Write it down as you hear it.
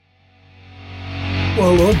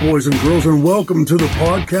Well, hello, boys and girls, and welcome to the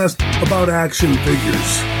podcast about action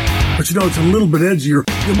figures. But you know, it's a little bit edgier.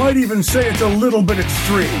 You might even say it's a little bit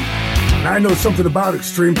extreme. And I know something about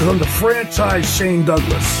extreme because I'm the franchise Shane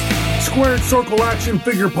Douglas. Squared Circle Action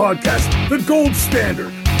Figure Podcast, the gold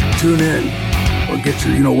standard. Tune in or get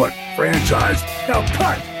your, you know what, franchise. Now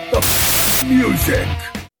cut the music.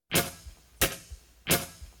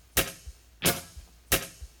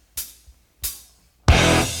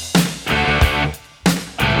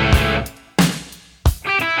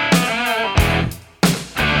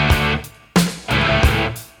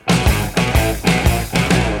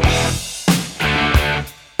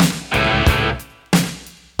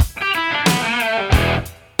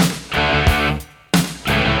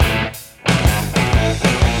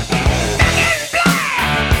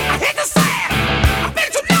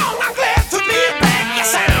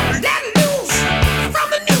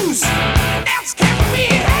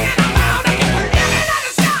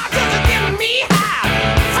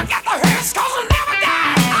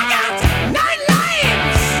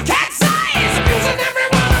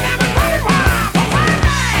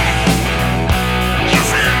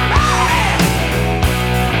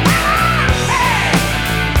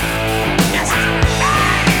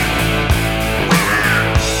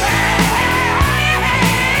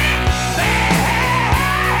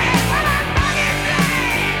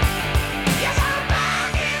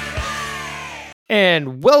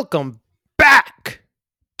 And welcome back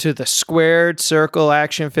to the Squared Circle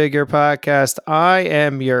Action Figure Podcast. I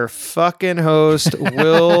am your fucking host,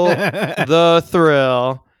 Will the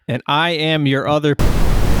Thrill. And I am your other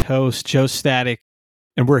host, Joe Static.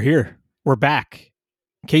 And we're here. We're back.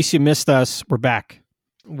 In case you missed us, we're back.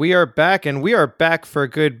 We are back, and we are back for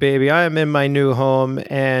good, baby. I am in my new home,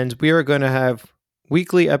 and we are going to have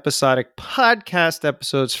weekly episodic podcast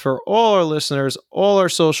episodes for all our listeners, all our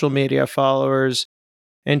social media followers.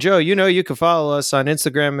 And Joe, you know you can follow us on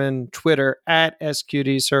Instagram and Twitter at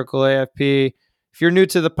SQD Circle AFP. If you're new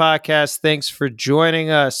to the podcast, thanks for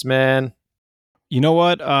joining us, man. You know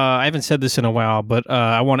what? I haven't said this in a while, but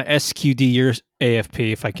I want to SQD your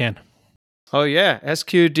AFP if I can. Oh, yeah.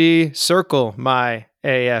 SQD Circle my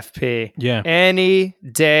AFP. Yeah. Any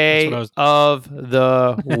day of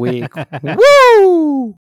the week.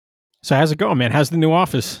 Woo! So how's it going, man? How's the new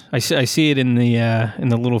office? I see it in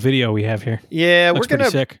the little video we have here. Yeah, Looks pretty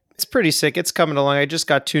sick. It's pretty sick. It's coming along. I just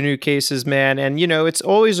got 2 new cases, man. And, you know, it's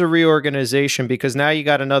always a reorganization because now you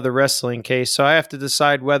got another wrestling case. So I have to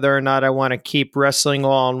decide whether or not I want to keep wrestling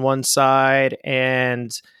all on one side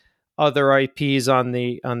and other IPs on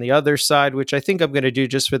the other side, which I think I'm going to do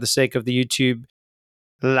just for the sake of the YouTube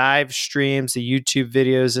live streams, the YouTube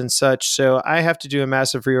videos and such. So I have to do a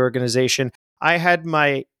massive reorganization. I had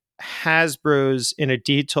my Hasbro's in a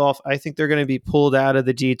DTOF. I think they're going to be pulled out of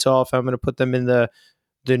the DTOF. I'm going to put them in the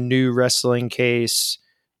new wrestling case.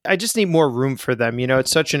 I just need more room for them. You know,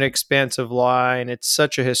 it's such an expansive line. It's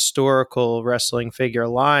such a historical wrestling figure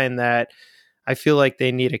line that I feel like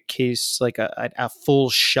they need a case, like a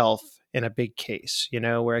full shelf in a big case, you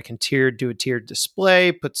know, where I can do a tiered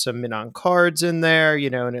display, put some Min-On cards in there,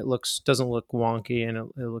 you know, and it doesn't look wonky and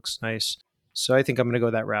it looks nice. So I think I'm going to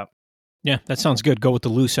go that route. Yeah, that sounds good. Go with the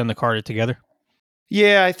loose and the carded together.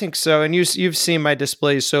 Yeah, I think so. And you've seen my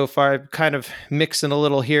displays so far. I'm kind of mixing a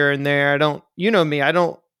little here and there. You know me,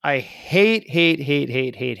 I hate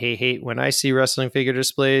when I see wrestling figure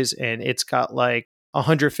displays and it's got like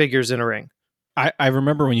 100 figures in a ring. I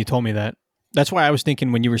remember when you told me that. That's why I was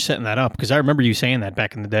thinking when you were setting that up, because I remember you saying that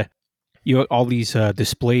back in the day. You had all these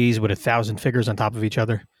displays with 1,000 figures on top of each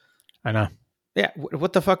other. I know. Yeah,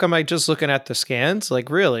 what the fuck am I just looking at the scans? Like,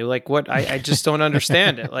 really? Like, what? I just don't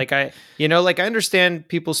understand it. Like, I understand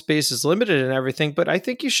people's space is limited and everything, but I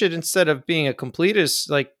think you should, instead of being a completist,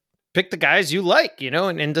 like, pick the guys you like, you know,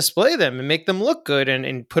 and display them and make them look good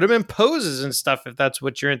and put them in poses and stuff if that's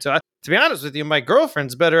what you're into. To be honest with you, my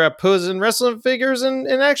girlfriend's better at posing wrestling figures and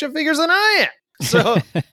action figures than I am. So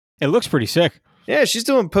it looks pretty sick. Yeah, she's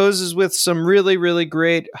doing poses with some really, really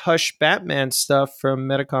great Hush Batman stuff from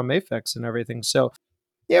Medicom Mafex and everything. So,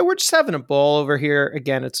 yeah, we're just having a ball over here.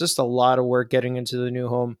 Again, it's just a lot of work getting into the new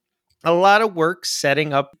home. A lot of work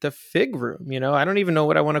setting up the fig room. You know, I don't even know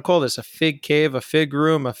what I want to call this. A fig cave, a fig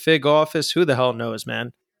room, a fig office. Who the hell knows,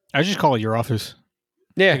 man? I just call it your office.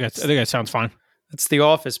 Yeah. I think that sounds fine. It's the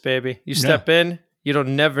office, baby. You step in, you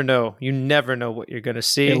don't never know. You never know what you're going to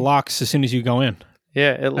see. It locks as soon as you go in.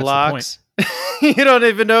 Yeah, it locks. You don't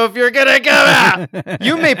even know if you're going to come out.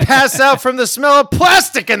 You may pass out from the smell of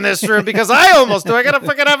plastic in this room because I almost do. I got to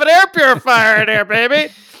fucking have an air purifier in here,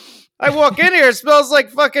 baby. I walk in here, it smells like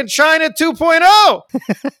fucking China 2.0.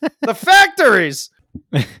 The factories.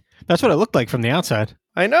 That's what it looked like from the outside.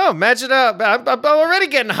 I know. Imagine I'm already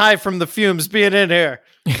getting high from the fumes being in here.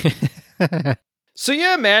 So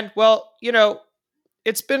yeah, man. Well,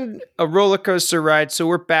 it's been a roller coaster ride. So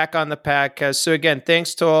we're back on the podcast. So again,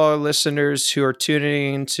 thanks to all our listeners who are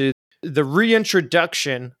tuning into the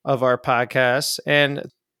reintroduction of our podcast. And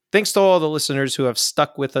thanks to all the listeners who have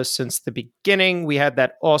stuck with us since the beginning. We had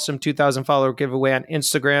that awesome 2,000 follower giveaway on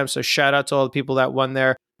Instagram. So shout out to all the people that won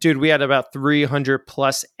there. Dude, we had about 300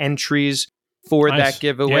 plus entries for that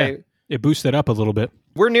giveaway. Yeah. It boosted up a little bit.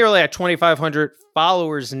 We're nearly at 2,500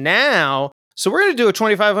 followers now. So we're going to do a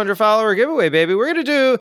 2,500 follower giveaway, baby. We're going to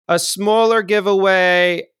do a smaller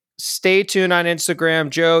giveaway. Stay tuned on Instagram.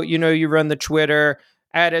 Joe, you run the Twitter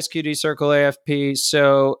at SQD Circle AFP.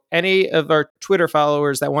 So any of our Twitter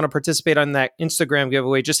followers that want to participate on that Instagram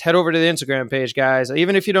giveaway, just head over to the Instagram page, guys.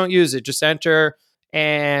 Even if you don't use it, just enter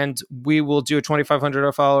and we will do a 2,500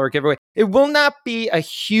 follower giveaway. It will not be a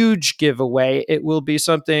huge giveaway. It will be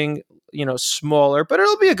something, smaller, but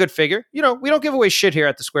it'll be a good figure. We don't give away shit here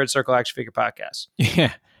at the Squared Circle Action Figure Podcast.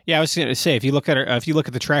 Yeah. Yeah, I was going to say, if you look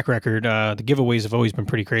at the track record, the giveaways have always been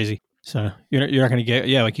pretty crazy. So you're not going to get,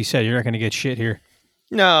 like you said, you're not going to get shit here.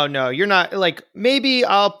 No, you're not. Like, maybe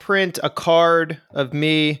I'll print a card of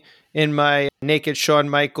me in my naked Shawn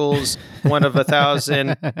Michaels, one of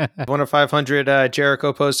 1,000, one of 500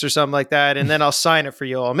 Jericho posts or something like that, and then I'll sign it for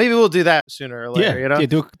you all. Maybe we'll do that sooner or later. Yeah,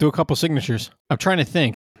 do a couple signatures. I'm trying to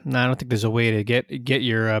think. No, I don't think there's a way to get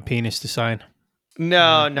your penis to sign.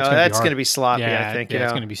 No, that's going to be sloppy. Yeah, I think. Yeah,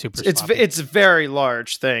 it's going to be super. Sloppy. It's a very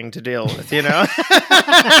large thing to deal with.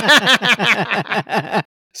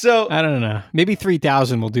 So I don't know. Maybe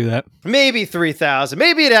 3,000 will do that. Maybe 3,000.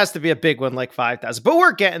 Maybe it has to be a big one like 5,000. But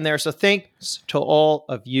we're getting there. So thanks to all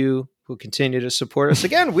of you who continue to support us.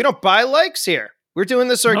 Again, we don't buy likes here. We're doing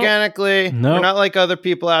this organically. Nope. We're not like other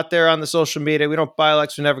people out there on the social media. We don't buy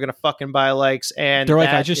likes. We're never going to fucking buy likes. And they're like,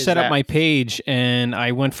 I just set up my page and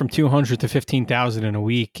I went from 200 to 15,000 in a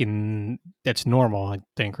week, and that's normal, I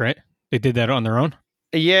think, right? They did that on their own.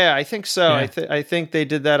 Yeah, I think so. Yeah. I think they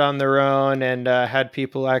did that on their own and had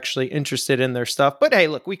people actually interested in their stuff. But hey,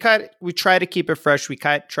 look, we try to keep it fresh. We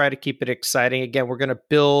try to keep it exciting. Again, we're going to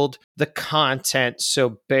build the content,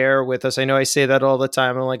 so bear with us. I know I say that all the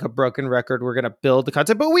time. I'm like a broken record. We're going to build the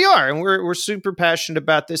content, but we are, and we're super passionate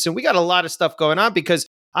about this. And we got a lot of stuff going on because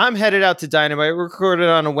I'm headed out to Dynamite. We're recorded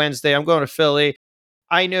on a Wednesday. I'm going to Philly.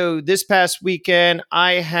 I know this past weekend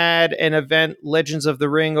I had an event, Legends of the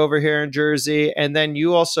Ring, over here in Jersey. And then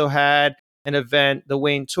you also had an event, the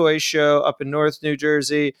Wayne Toy Show up in North New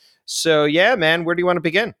Jersey. So yeah, man, where do you want to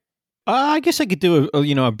begin? I guess I could do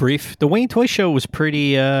a brief. The Wayne Toy Show was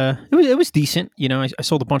pretty, it was decent. I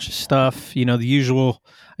sold a bunch of stuff, the usual.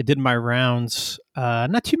 I did my rounds,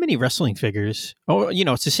 not too many wrestling figures. Oh,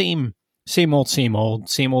 it's the same old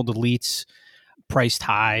elites, priced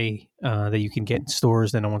high, that you can get in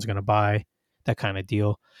stores that no one's going to buy, that kind of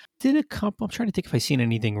deal. Did a couple. I'm trying to think if I seen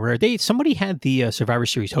anything rare. Somebody had the Survivor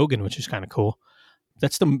Series Hogan, which is kind of cool.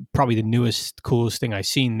 That's probably the newest, coolest thing I've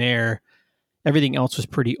seen there. Everything else was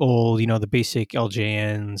pretty old. The basic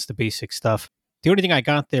LJNs, the basic stuff. The only thing I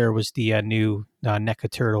got there was the new NECA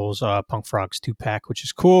Turtles Punk Frogs 2-pack, which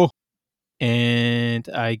is cool. And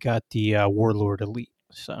I got the Warlord Elite.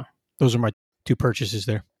 So those are my two purchases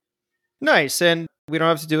there. Nice. And we don't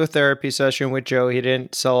have to do a therapy session with Joe. He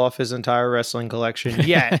didn't sell off his entire wrestling collection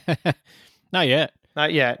yet. Not yet.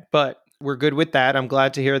 But we're good with that. I'm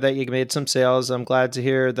glad to hear that you made some sales. I'm glad to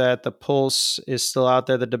hear that the pulse is still out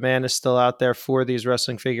there. The demand is still out there for these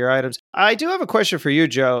wrestling figure items. I do have a question for you,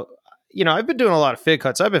 Joe. I've been doing a lot of fig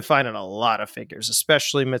cuts. I've been finding a lot of figures,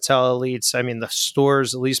 especially Mattel Elites. I mean, the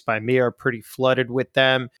stores, at least by me, are pretty flooded with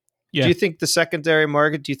them. Yeah. Do you think the secondary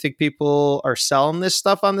market, do you think people are selling this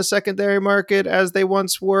stuff on the secondary market as they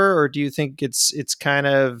once were? Or do you think it's kind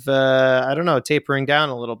of, tapering down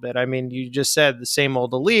a little bit? I mean, you just said the same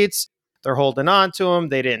old elites, they're holding on to them.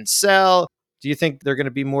 They didn't sell. Do you think they're going to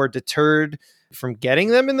be more deterred from getting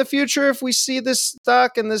them in the future if we see this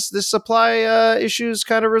stock and this supply issues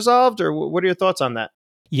kind of resolved? Or what are your thoughts on that?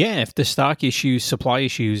 Yeah, if the stock issues, supply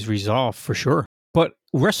issues resolve, for sure. But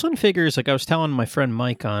wrestling figures, like I was telling my friend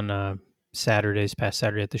Mike on past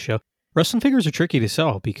Saturday at the show, wrestling figures are tricky to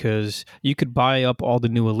sell because you could buy up all the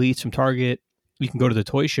new elites from Target. You can go to the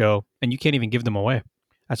toy show and you can't even give them away.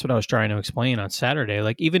 That's what I was trying to explain on Saturday.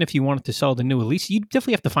 Like, even if you wanted to sell the new elites, you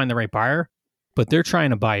definitely have to find the right buyer, but they're trying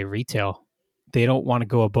to buy retail. They don't want to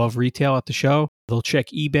go above retail at the show. They'll check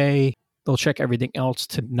eBay. They'll check everything else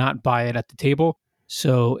to not buy it at the table.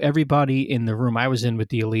 So everybody in the room I was in with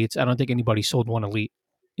the elites, I don't think anybody sold one elite.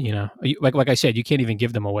 Like I said, you can't even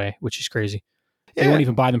give them away, which is crazy. They won't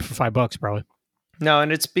even buy them for $5 probably. No,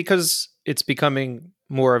 and it's because it's becoming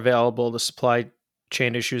more available. The supply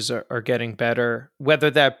chain issues are getting better, whether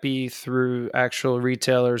that be through actual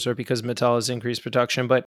retailers or because Mattel has increased production.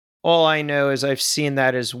 But all I know is I've seen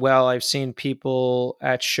that as well. I've seen people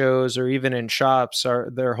at shows or even in shops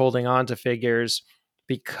they're holding on to figures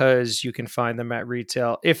because you can find them at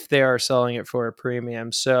retail if they are selling it for a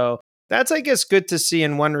premium. So that's, I guess, good to see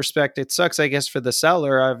in one respect. It sucks, I guess, for the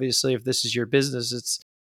seller. Obviously, if this is your business, it's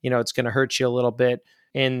going to hurt you a little bit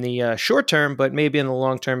in the short term, but maybe in the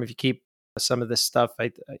long term, if you keep some of this stuff,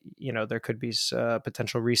 there could be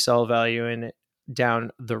potential resale value in it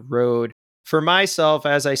down the road. For myself,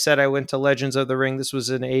 as I said, I went to Legends of the Ring. This was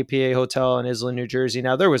an APA hotel in Island, New Jersey.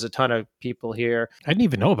 Now, there was a ton of people here. I didn't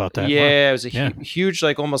even know about that. Yeah, wow. It was a huge,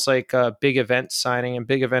 almost like a big event signing. And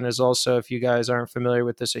big event is also, if you guys aren't familiar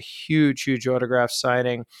with this, a huge, huge autograph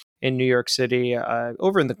signing in New York City,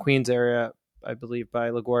 over in the Queens area, I believe, by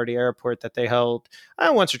LaGuardia Airport, that they held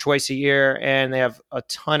once or twice a year. And they have a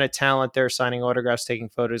ton of talent there signing autographs, taking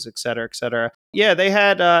photos, et cetera, et cetera. Yeah, they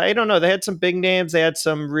had, they had some big names. They had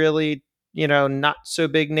some really, not so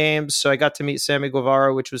big names. So I got to meet Sammy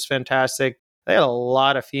Guevara, which was fantastic. They had a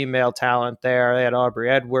lot of female talent there. They had Aubrey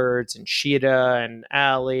Edwards and Sheeta and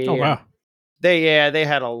Allie. Oh, wow. They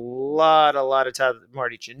had a lot of talent.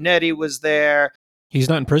 Marty Jannetty was there. He's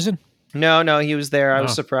not in prison? No, he was there. I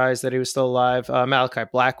was surprised that he was still alive. Malachi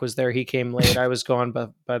Black was there. He came late. I was gone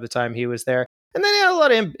by the time he was there. And then they had a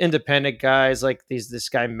lot of independent guys like this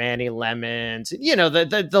guy Manny Lemons,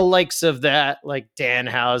 the likes of that, like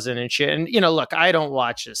Danhausen and shit. And look, I don't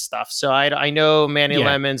watch this stuff, so I know Manny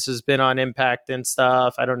Lemons has been on Impact and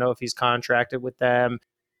stuff. I don't know if he's contracted with them,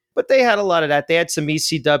 but they had a lot of that. They had some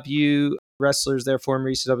ECW wrestlers there, former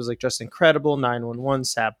ECWs like Just Incredible, 911,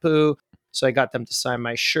 Sabu. So I got them to sign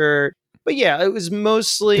my shirt. But yeah, it was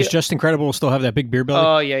mostly. Does Just Incredible still have that big beer belly?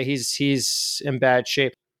 Oh yeah, he's in bad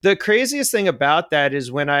shape. The craziest thing about that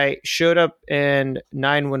is when I showed up and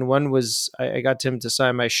 911 I got him to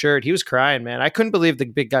sign my shirt. He was crying, man. I couldn't believe the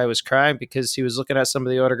big guy was crying because he was looking at some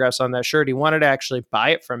of the autographs on that shirt. He wanted to actually buy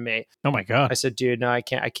it from me. Oh my God. I said, dude, no, I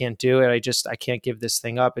can't do it. I can't give this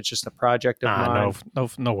thing up. It's just a project of mine.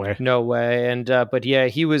 No way. No way. And, but yeah,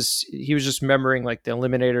 he was just remembering like the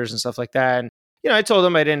Eliminators and stuff like that. And, I told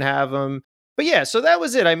him I didn't have them. But yeah, so that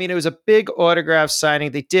was it. I mean, it was a big autograph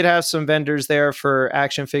signing. They did have some vendors there for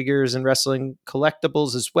action figures and wrestling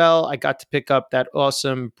collectibles as well. I got to pick up that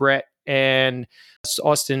awesome Brett and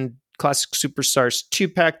Austin Classic Superstars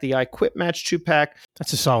 2-pack, the I Quit match 2-pack.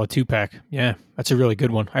 That's a solid 2-pack. Yeah, that's a really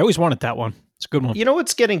good one. I always wanted that one. It's a good one. You know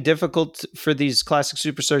what's getting difficult for these Classic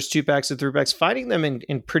Superstars 2-packs and 3-packs? Finding them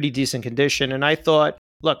in pretty decent condition. And I thought,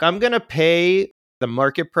 look, I'm going to pay the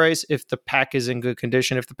market price if the pack is in good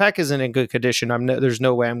condition. If the pack isn't in good condition, there's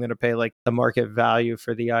no way I'm going to pay like the market value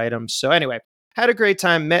for the items. So anyway, had a great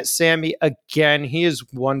time. Met Sammy again. He is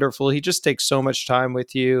wonderful. He just takes so much time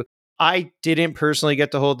with you. I didn't personally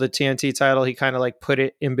get to hold the TNT title. He kind of like put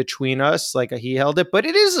it in between us, like he held it, but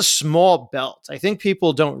it is a small belt. I think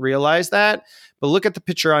people don't realize that, but look at the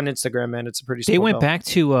picture on Instagram, man. It's a pretty small belt. They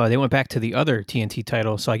went back to the other TNT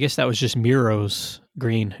title. So I guess that was just Miro's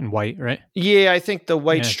green and white, right? Yeah, I think the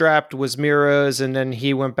white strapped was Miro's, and then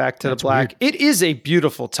he went back to the black. Weird. It is a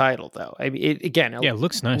beautiful title, though. I mean, it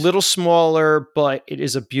looks nice. A little smaller, but it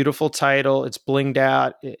is a beautiful title. It's blinged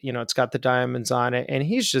out. It's got the diamonds on it, and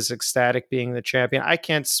he's just ecstatic being the champion. I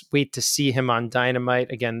can't wait to see him on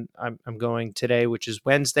Dynamite. Again, I'm going today, which is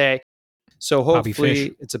Wednesday. So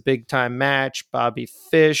hopefully it's a big time match. Bobby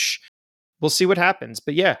Fish. We'll see what happens.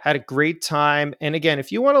 But yeah, had a great time. And again,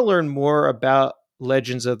 if you want to learn more about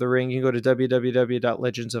Legends of the Ring, you can go to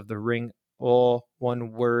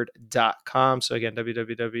www.legendsofthering.com. So again,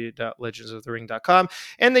 www.legendsofthering.com.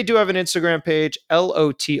 And they do have an Instagram page,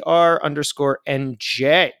 LOTR_NJ.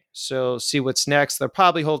 So see what's next. They're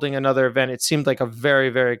probably holding another event. It seemed like a very,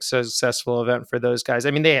 very successful event for those guys.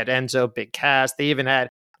 I mean, they had Enzo, big cast. They even had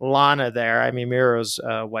Lana there. I mean, Miro's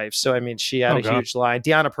wife. So, I mean, she had huge line.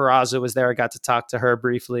 Deonna Purrazzo was there. I got to talk to her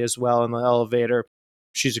briefly as well in the elevator.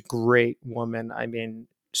 She's a great woman. I mean,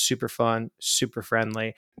 super fun, super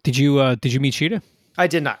friendly. Did you meet Sheeta? I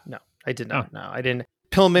did not. No, I did not. No, I didn't.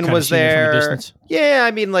 Pillman was there. Yeah,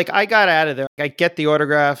 I mean, like I got out of there. I get the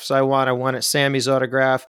autographs I want. I wanted Sammy's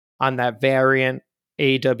autograph on that variant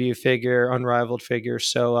AEW figure, unrivaled figure.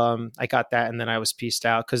 So I got that, and then I was pieced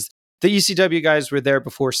out because the ECW guys were there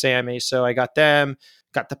before Sammy, so I got them,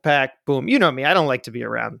 got the pack, boom. You know me, I don't like to be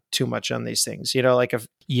around too much on these things. Like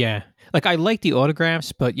I like the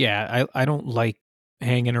autographs, but yeah, I don't like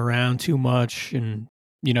hanging around too much. And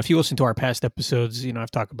if you listen to our past episodes,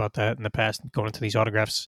 I've talked about that in the past, going into these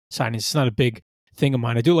autographs signings. It's not a big thing of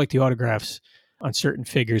mine. I do like the autographs, on certain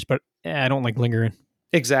figures, but I don't like lingering.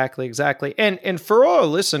 Exactly. And for all our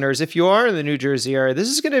listeners, if you are in the New Jersey area, this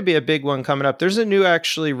is going to be a big one coming up. There's a new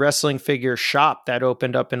actually wrestling figure shop that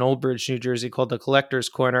opened up in Old Bridge, New Jersey called the Collector's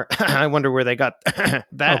Corner. I wonder where they got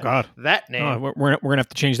that name. Oh, we're going to have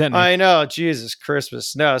to change that name. I know, Jesus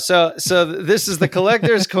Christmas. No. So this is the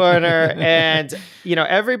Collector's Corner, and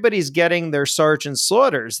everybody's getting their Sergeant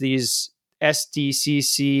Slaughters, these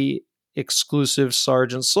SDCC exclusive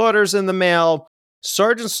Sergeant Slaughters in the mail.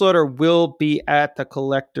 Sergeant Slaughter will be at the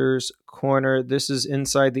Collector's Corner. This is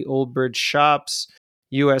inside the Old Bridge Shops,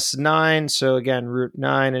 US 9. So again, Route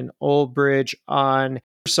 9 in Old Bridge on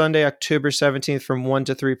Sunday, October 17th from 1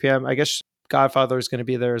 to 3 p.m. I guess Godfather is going to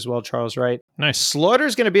be there as well, Charles, right? Nice.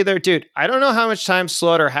 Slaughter's going to be there. Dude, I don't know how much time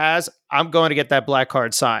Slaughter has. I'm going to get that black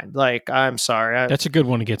card signed. Like, I'm sorry. That's a good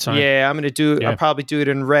one to get signed. Yeah, I'm going to I'll probably do it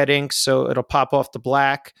in red ink, so it'll pop off the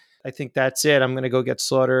black. I think that's it. I'm going to go get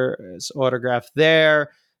Slaughter's autograph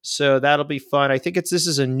there. So that'll be fun. I think this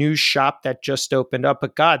is a new shop that just opened up,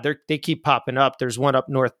 but God, they keep popping up. There's one up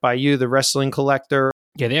north by you, the Wrestling Collector.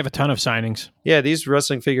 Yeah, they have a ton of signings. Yeah, these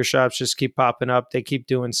wrestling figure shops just keep popping up. They keep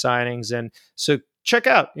doing signings. And so check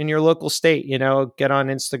out in your local state, get on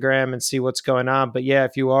Instagram and see what's going on. But yeah,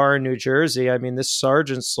 if you are in New Jersey, I mean, this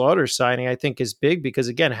Sergeant Slaughter signing, I think is big because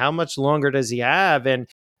again, how much longer does he have? And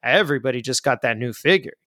everybody just got that new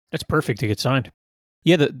figure. That's perfect to get signed.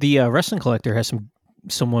 Yeah, the Wrestling Collector has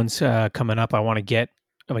some ones coming up I want to get,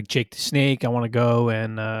 like Jake the Snake. I want to go,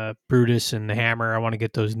 and Brutus and the Hammer. I want to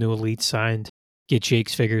get those new Elites signed, get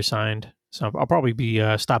Jake's figure signed. So I'll probably be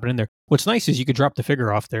stopping in there. What's nice is you could drop the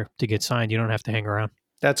figure off there to get signed. You don't have to hang around.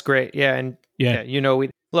 That's great. Yeah, and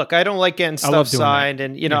look, I don't like getting stuff signed,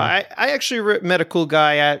 that. And I actually met a cool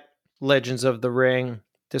guy at Legends of the Ring.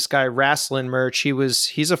 This guy Wrestling Merch.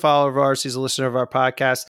 He's a follower of ours. He's a listener of our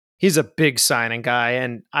podcast. He's a big signing guy,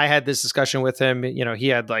 and I had this discussion with him. He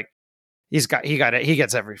had he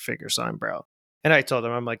gets every figure signed, bro. And I told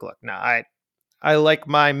him, I'm like, look, I like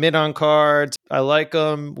my mid-on cards. I like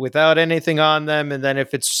them without anything on them. And then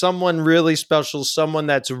if it's someone really special, someone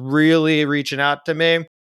that's really reaching out to me,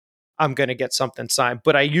 I'm going to get something signed.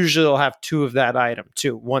 But I usually will have two of that item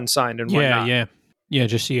too, one signed and one not. Yeah,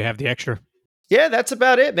 just so you have the extra. Yeah, that's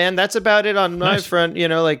about it, man. That's about it on my front.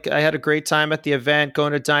 I had a great time at the event,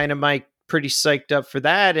 going to Dynamite, pretty psyched up for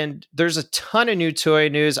that. And there's a ton of new toy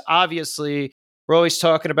news. Obviously, we're always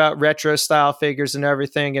talking about retro style figures and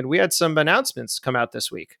everything. And we had some announcements come out this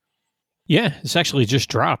week. Yeah, it's actually just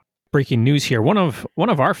dropped. Breaking news here. One of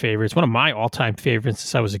our favorites, one of my all-time favorites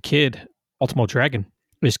since I was a kid, Ultimo Dragon,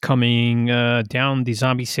 is coming down the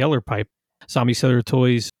Zombie Sailor pipe. Zombie Sailor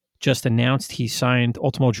Toys just announced he signed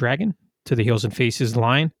Ultimo Dragon to the Heels and Faces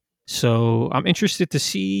line. So I'm interested to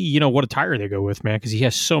see, what attire they go with, man, because he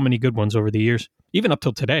has so many good ones over the years, even up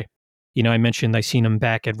till today. I mentioned I seen him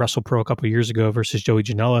back at WrestlePro a couple of years ago versus Joey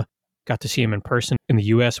Janela. Got to see him in person in the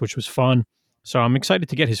U.S., which was fun. So I'm excited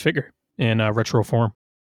to get his figure in retro form.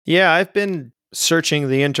 Yeah, I've been searching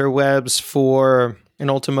the interwebs for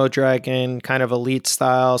an Ultimo Dragon kind of elite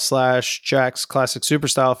style / Jakks classic super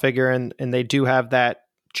style figure, and they do have that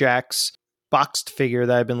Jakks boxed figure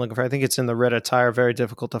that I've been looking for. I think it's in the red attire, very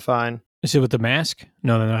difficult to find. Is it with the mask?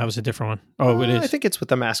 No, that was a different one. Oh, it is. I think it's with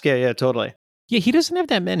the mask. Yeah, totally. Yeah, he doesn't have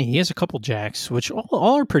that many. He has a couple Jakks, which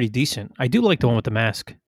all are pretty decent. I do like the one with the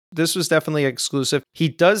mask. This was definitely exclusive. He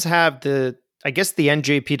does have the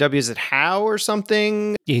NJPW, is it How or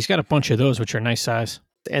something? Yeah, he's got a bunch of those, which are nice size.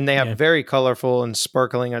 And they have very colorful and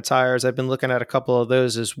sparkling attires. I've been looking at a couple of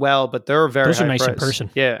those as well, but they're very those high are nice price. In person.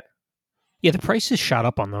 Yeah. Yeah, the prices shot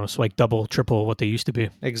up on those, like double, triple what they used to be.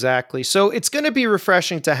 Exactly. So it's going to be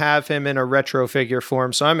refreshing to have him in a retro figure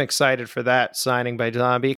form. So I'm excited for that signing by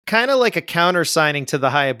Zombie. Kind of like a counter signing to the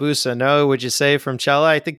Hayabusa, no? Would you say, from Cella?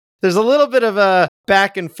 I think there's a little bit of a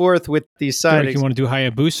back and forth with these signings. Derek, you want to do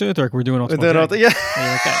Hayabusa, or we're doing Ultimo Dragon? Yeah.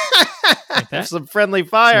 Like that? Like that? Some friendly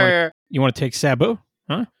fire here. You want to take Sabu?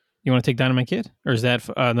 Huh? You want to take Dynamite Kid? Or is that...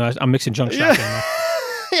 no, I'm mixing junk shop in there.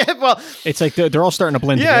 Yeah, well, it's like they're all starting to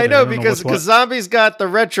blend together. Yeah, I know, because Zombie's got the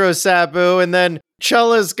retro Sabu, and then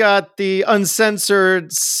Cella's got the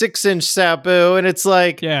uncensored 6-inch Sabu, and it's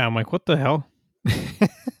like... Yeah, I'm like, what the hell?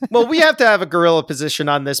 Well, we have to have a gorilla position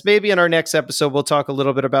on this. Maybe in our next episode, we'll talk a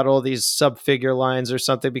little bit about all these sub-figure lines or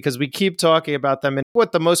something, because we keep talking about them. And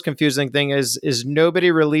what the most confusing thing is nobody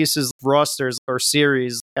releases rosters or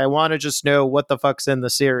series. I want to just know what the fuck's in the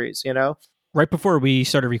series, Right before we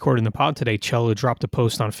started recording the pod today, Cello dropped a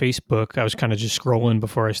post on Facebook. I was kind of just scrolling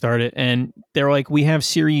before I started, and they're like, we have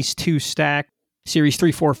Series 2 stacked, Series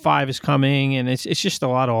 3, 4, 5 is coming, and it's just a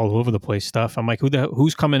lot of all over the place stuff. I'm like,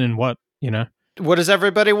 who's coming and what, What does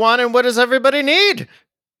everybody want and what does everybody need?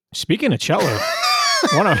 Speaking of cello,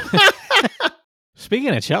 one of speaking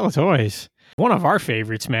of cello toys, one of our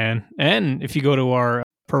favorites, man. And if you go to our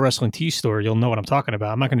Pro Wrestling Tees store, you'll know what I'm talking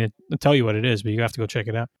about. I'm not going to tell you what it is, but you have to go check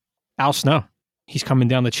it out. Al Snow, he's coming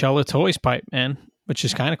down the cello toys pipe, man, which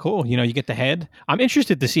is kind of cool. You know, you get the head. I'm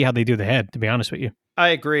interested to see how they do the head, to be honest with you. I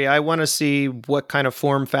agree. I want to see what kind of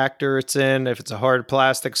form factor it's in, if it's a hard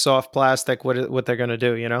plastic, soft plastic, what they're going to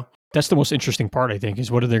do, you know? That's the most interesting part, I think, is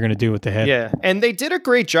what are they going to do with the head? Yeah, and they did a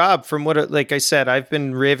great job from like I said, I've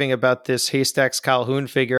been raving about this Haystacks Calhoun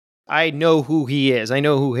figure. I know who he is. I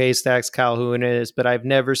know who Haystacks Calhoun is, but I've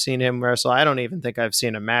never seen him wrestle. I don't even think I've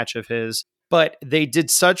seen a match of his. But they did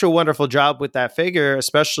such a wonderful job with that figure,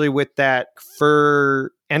 especially with that fur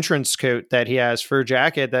entrance coat that he has, fur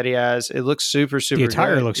jacket that he has. It looks super The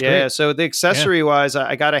attire good. looks great. Yeah, so the accessory wise,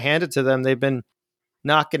 I got to hand it to them. They've been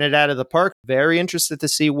knocking it out of the park. Very interested to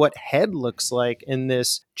see what head looks like in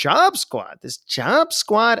this Job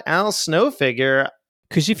Squad Al Snow figure.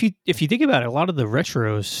 Because if you think about it, a lot of the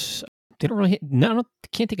retros, they don't really,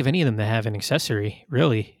 can't think of any of them that have an accessory,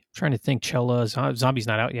 really. I'm trying to think, Cella, Zombie's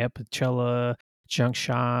not out yet, but Cella, Junk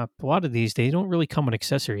Shop, a lot of these, they don't really come with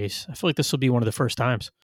accessories. I feel like this will be one of the first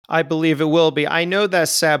times. I believe it will be. I know that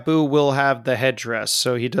Sabu will have the headdress,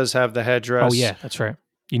 so he does have the headdress. Oh yeah, that's right.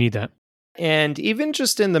 You need that. And even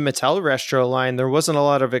just in the Mattel Retro line, there wasn't a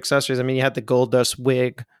lot of accessories. I mean, you had the Goldust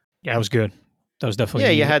wig. Yeah, that was good. That was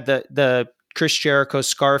definitely you had the Chris Jericho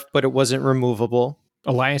scarf, but it wasn't removable.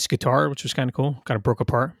 Elias guitar, which was kind of cool. Kind of broke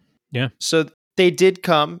apart. Yeah. So they did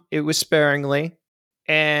come. It was sparingly.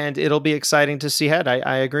 And it'll be exciting to see head.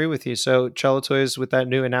 I agree with you. So Cello Toys with that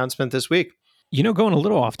new announcement this week. You know, going a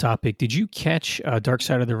little off topic, did you catch Dark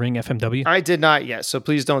Side of the Ring FMW? I did not yet, so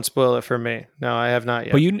please don't spoil it for me. No, I have not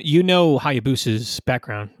yet. But you know Hayabusa's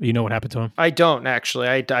background. You know what happened to him? I don't, actually.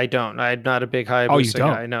 I don't. I'm not a big Hayabusa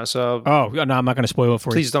guy. No, so... Oh, no, I'm not going to spoil it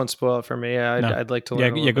for you. Please don't spoil it for me. Yeah, I'd like to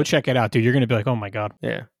learn Yeah, go check it out, dude. You're going to be like, oh my God.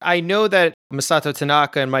 Yeah. I know that Masato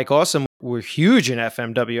Tanaka and Mike Awesome were huge in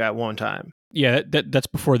FMW at one time. Yeah, that's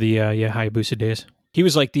before the Hayabusa days. He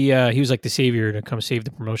was like the savior to come save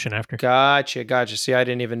the promotion after. Gotcha. See, I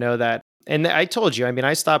didn't even know that. And I told you, I mean,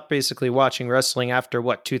 I stopped basically watching wrestling after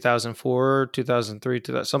 2004, 2003,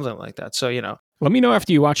 something like that. So, you know. Let me know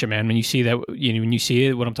after you watch it, man. When you see that, when you see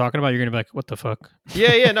it, what I'm talking about, you're gonna be like, "What the fuck?"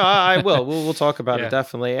 Yeah. No, I will. We'll talk about it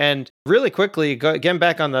definitely. And really quickly, getting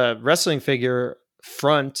back on the wrestling figure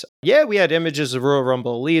front, we had images of Royal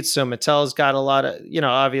Rumble Elite, so Mattel's got a lot of,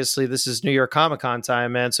 obviously this is New York Comic-Con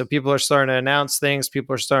time, man, so people are starting to announce things,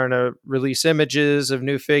 people are starting to release images of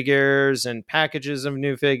new figures and packages of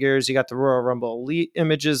new figures. You got the Royal Rumble Elite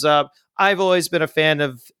images up. I've always been a fan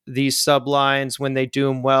of these sublines. When they do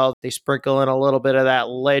them well, they sprinkle in a little bit of that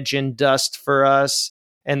legend dust for us,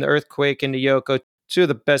 and the Earthquake and the Yoko, two of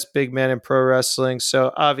the best big men in pro wrestling,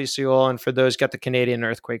 so obviously all in for those. Got the Canadian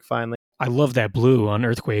Earthquake finally. I love that blue on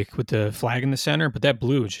Earthquake with the flag in the center, but that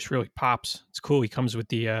blue just really pops. It's cool. He comes with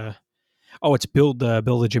the, it's Build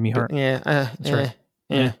a Jimmy Hart. That's right.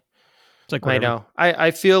 Yeah. It's like whatever. I know.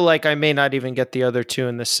 I feel like I may not even get the other two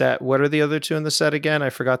in the set. What are the other two in the set again?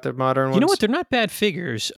 I forgot the modern ones. You know what? They're not bad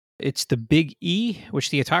figures. It's the Big E,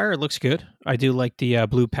 which the attire looks good. I do like the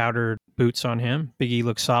blue powdered boots on him. Big E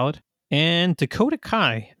looks solid. And Dakota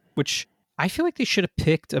Kai, which I feel like they should have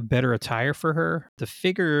picked a better attire for her.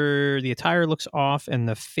 The attire looks off, and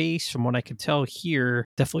the face, from what I can tell here,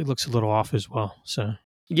 definitely looks a little off as well. So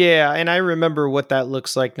yeah, and I remember what that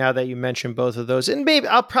looks like now that you mentioned both of those. And maybe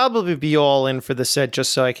I'll probably be all in for the set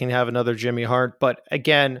just so I can have another Jimmy Hart. But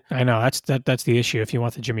again, I know that's the issue. If you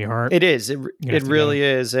want the Jimmy Hart, it is. It really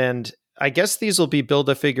is. And I guess these will be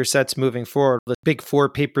Build-A-Figure sets moving forward. The big 4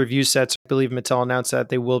 pay-per-view sets, I believe Mattel announced that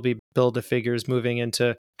they will be Build-A-Figures moving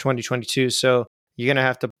into 2022. So you're going to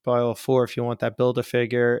have to buy all 4 if you want that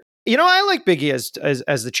Build-A-Figure. I like Big E as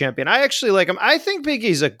the champion. I actually like him. I think Big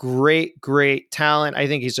E's a great talent. I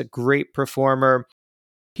think he's a great performer.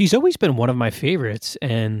 He's always been one of my favorites,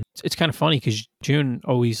 and it's kind of funny because June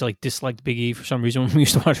always disliked Big E for some reason when we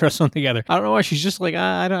used to watch wrestling together. I don't know why. She's just like,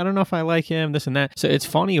 I don't know if I like him, this and that. So it's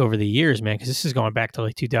funny over the years, man, because this is going back to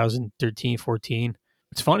 2013, 14.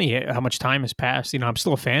 It's funny how much time has passed. I'm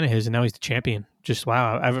still a fan of his, and now he's the champion. Just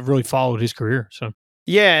wow, I've really followed his career. So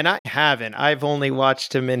yeah, and I haven't. I've only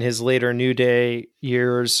watched him in his later New Day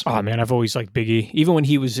years. Oh man, I've always liked Big E, even when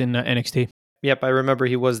he was in NXT. Yep, I remember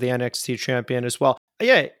he was the NXT champion as well.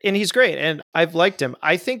 Yeah, and he's great, and I've liked him.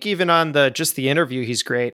 I think even on the interview, he's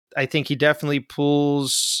great. I think he definitely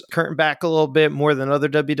pulls curtain back a little bit more than other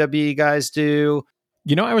WWE guys do.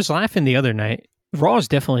 I was laughing the other night. Raw's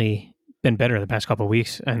definitely been better the past couple of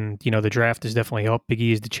weeks, and the draft has definitely helped. Big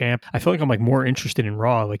E is the champ. I feel like I'm more interested in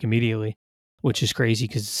Raw immediately. which is crazy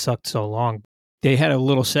because it sucked so long. They had a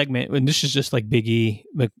little segment, and this is just like Big E,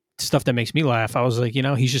 like stuff that makes me laugh. I was like,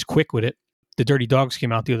 he's just quick with it. The Dirty Dogs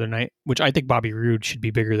came out the other night, which I think Bobby Roode should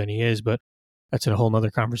be bigger than he is, but that's a whole nother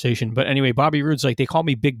conversation. But anyway, Bobby Roode's like, they call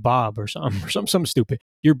me Big Bob or something stupid.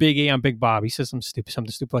 You're Big E, I'm Big Bob. He says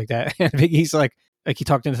something stupid like that. And Big E's like he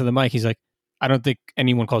talked into the mic. He's like, I don't think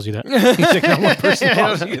anyone calls you that. He's like, no one person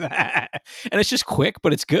calls you that. And it's just quick,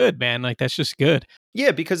 but it's good, man. Like, that's just good.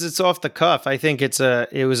 Yeah, because it's off the cuff. I think it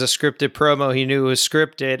was a scripted promo. He knew it was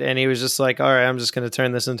scripted, and he was just like, all right, I'm just going to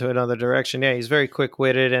turn this into another direction. Yeah, he's very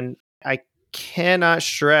quick-witted, and I cannot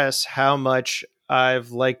stress how much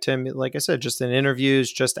I've liked him, like I said, just in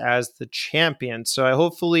interviews, just as the champion. So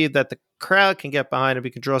hopefully that the crowd can get behind him. He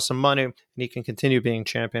can draw some money and he can continue being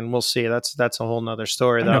champion. We'll see. That's a whole nother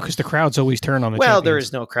story, though. Because the crowds always turn on the Well, champions. there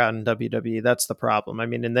is no crowd in WWE. That's the problem. I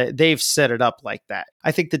mean, and they've set it up like that.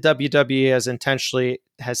 I think the WWE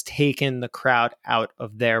has taken the crowd out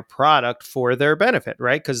of their product for their benefit,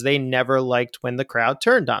 right? Because they never liked when the crowd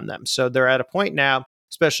turned on them. So they're at a point now,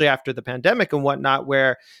 especially after the pandemic and whatnot,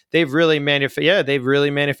 where they've really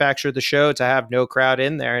manufactured the show to have no crowd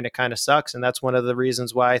in there, and it kind of sucks. And that's one of the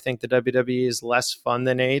reasons why I think the WWE is less fun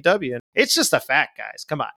than AEW. And it's just a fact, guys.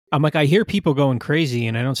 Come on. I'm like, I hear people going crazy,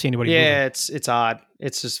 and I don't see anybody moving. Yeah, it's odd.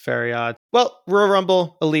 It's just very odd. Well, Royal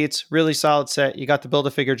Rumble, Elites, really solid set. You got the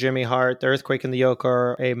Build-A-Figure Jimmy Hart, the Earthquake and the Yoke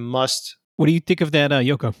are a must. What do you think of that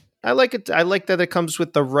Yoko? I like it. I like that it comes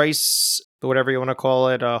with the rice, whatever you want to call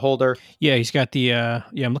it, holder. Yeah, he's got the,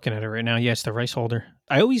 I'm looking at it right now. Yeah, it's the rice holder.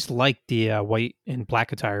 I always liked the white and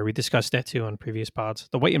black attire. We discussed that too on previous pods.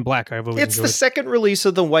 The white and black, I've always enjoyed. The second release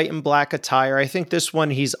of the white and black attire. I think this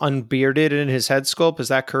one he's unbearded in his head sculpt. Is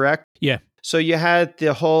that correct? Yeah. So you had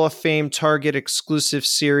the Hall of Fame Target exclusive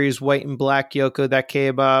series white and black Yoko that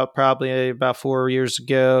came out probably about 4 years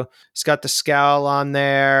ago. He's got the scowl on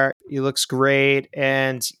there. He looks great,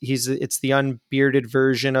 and it's the unbearded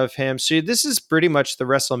version of him. So this is pretty much the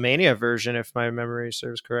WrestleMania version, if my memory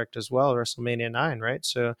serves correct as well. WrestleMania 9, right?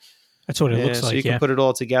 So that's what it looks like. So you can put it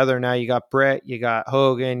all together. Now you got Brett, you got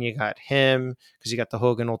Hogan, you got him, because you got the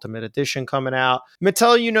Hogan Ultimate Edition coming out.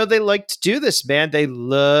 Mattel, they like to do this, man. They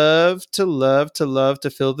love to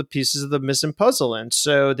fill the pieces of the missing puzzle. And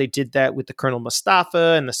so they did that with the Colonel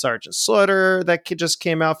Mustafa and the Sergeant Slaughter that just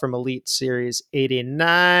came out from Elite Series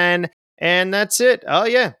 89. And that's it. Oh,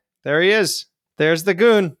 yeah. There he is. There's the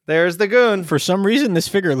goon. For some reason, this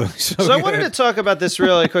figure looks so good. I wanted to talk about this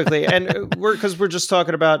really quickly. And because we're just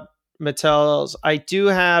talking about Mattel's, I do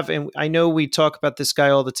have, and I know we talk about this guy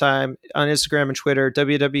all the time on Instagram and Twitter,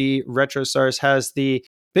 WWE Retro Stars has the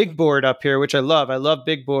big board up here, which I love. I love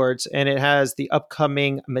big boards, and it has the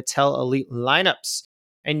upcoming Mattel Elite lineups.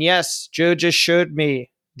 And yes, Joe just showed me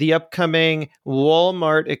the upcoming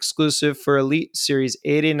Walmart exclusive for Elite Series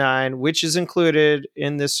 89, which is included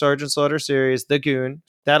in this Sergeant Slaughter series, the Goon.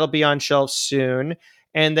 That'll be on shelf soon.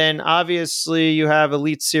 And then obviously you have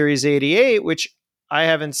Elite Series 88, which I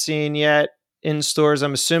haven't seen yet in stores.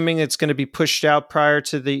 I'm assuming it's going to be pushed out prior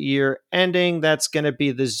to the year ending. That's going to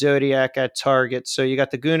be the Zodiac at Target. So you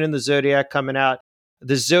got the Goon and the Zodiac coming out.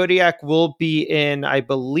 The Zodiac will be in, I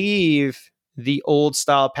believe, the old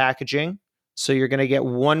style packaging. So you're going to get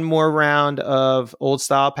one more round of old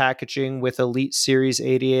style packaging with Elite Series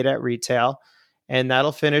 88 at retail. And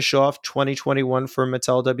that'll finish off 2021 for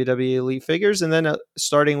Mattel WWE Elite figures. And then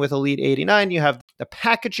starting with Elite 89, you have the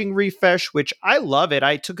packaging refresh, which I love it.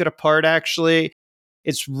 I took it apart, actually.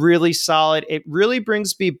 It's really solid. It really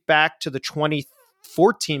brings me back to the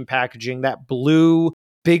 2014 packaging, that blue,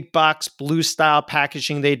 big box, blue style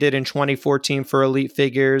packaging they did in 2014 for Elite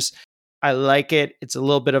figures. I like it. It's a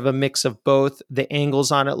little bit of a mix of both. The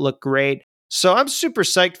angles on it look great. So I'm super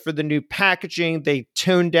psyched for the new packaging. They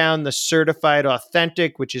toned down the certified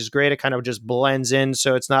authentic, which is great. It kind of just blends in,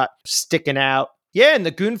 so it's not sticking out. Yeah, and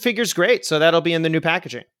the Goon figure's great, so that'll be in the new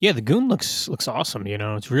packaging. Yeah, the Goon looks awesome.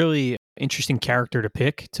 It's really interesting character to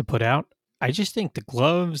pick to put out. I just think the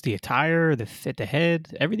gloves, the attire, the fit, the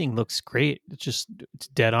head, everything looks great. It's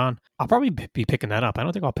dead on. I'll probably be picking that up. I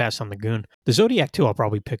don't think I'll pass on the Goon. The Zodiac too, I'll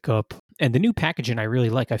probably pick up. And the new packaging I really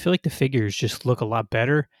like. I feel like the figures just look a lot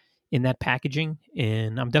better in that packaging,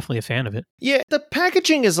 and I'm definitely a fan of it. Yeah, the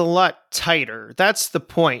packaging is a lot tighter. That's the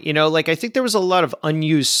point. I think there was a lot of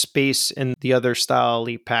unused space in the other style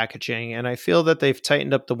Elite packaging, and I feel that they've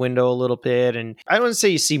tightened up the window a little bit. And I don't want to say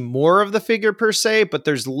you see more of the figure per se, but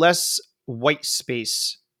there's less white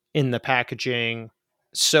space in the packaging.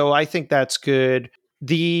 So I think that's good.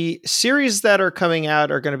 The series that are coming out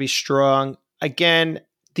are going to be strong. Again,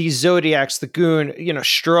 the Zodiacs, the Goon,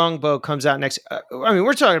 Strongbow comes out next. I mean,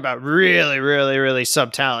 we're talking about really, really, really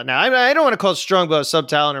sub talent. Now, I don't want to call Strongbow sub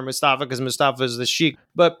talent or Mustafa because Mustafa is the Sheik,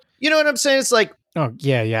 but you know what I'm saying? It's like, oh,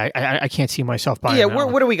 yeah. I can't see myself buying yeah, that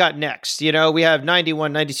what do we got next? We have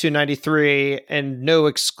 91, 92, 93, and no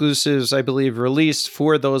exclusives, I believe, released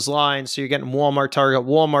for those lines. So you're getting Walmart, Target,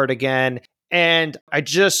 Walmart again. And I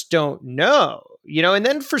just don't know, and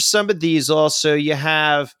then for some of these also, you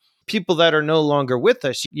have people that are no longer with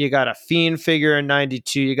us. You got a Fiend figure in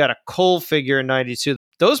 92. You got a Cole figure in 92.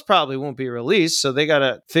 Those probably won't be released, so they got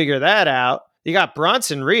to figure that out. You got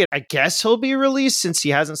Bronson Reed. I guess he'll be released since he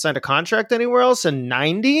hasn't signed a contract anywhere else in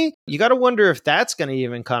 90. You got to wonder if that's going to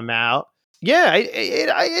even come out. Yeah,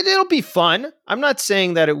 it'll be fun. I'm not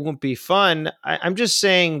saying that it won't be fun. I'm just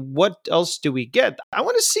saying, what else do we get? I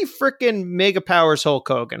want to see frickin' Mega Powers Hulk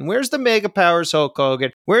Hogan. Where's the Mega Powers Hulk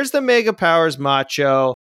Hogan? Where's the Mega Powers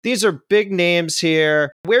Macho? These are big names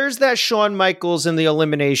here. Where's that Shawn Michaels in the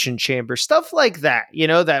Elimination Chamber? Stuff like that.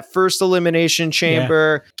 That first Elimination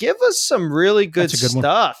Chamber. Yeah. Give us some really good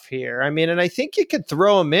stuff here. I mean, and I think you could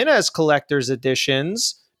throw them in as collector's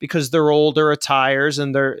editions because they're older attires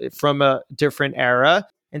and they're from a different era.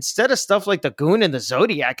 Instead of stuff like the Goon and the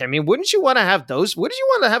Zodiac. I mean, wouldn't you want to have those? Wouldn't you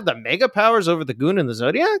want to have the Mega Powers over the Goon and the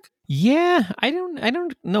Zodiac? Yeah, I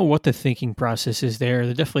don't know what the thinking process is there.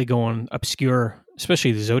 They're definitely going obscure,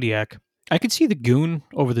 especially the Zodiac. I could see the Goon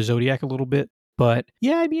over the Zodiac a little bit. But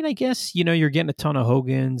yeah, I mean, I guess, you're getting a ton of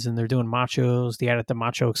Hogans and they're doing Machos. They added the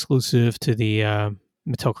Macho exclusive to the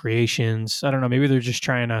Mattel Creations. I don't know. Maybe they're just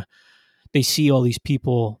they see all these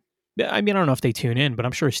people. I mean, I don't know if they tune in, but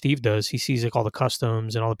I'm sure Steve does. He sees all the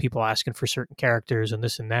customs and all the people asking for certain characters and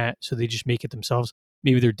this and that. So they just make it themselves.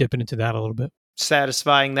 Maybe they're dipping into that a little bit.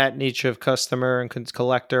 Satisfying that niche of customer and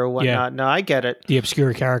collector or whatnot. Yeah. No, I get it. The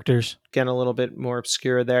obscure characters. Getting a little bit more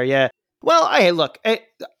obscure there. Yeah. Well,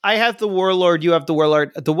 I have the Warlord. You have the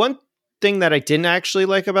Warlord. The one thing that I didn't actually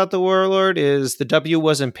like about the Warlord is the W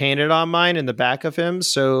wasn't painted on mine in the back of him.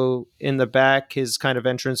 So in the back, his kind of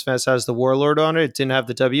entrance vest has the Warlord on it. It didn't have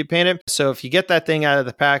the W painted. So if you get that thing out of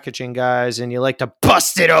the packaging, guys, and you like to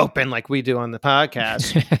bust it open like we do on the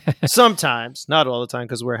podcast, sometimes, not all the time,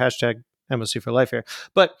 because we're hashtag MOC for life here.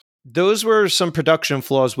 But those were some production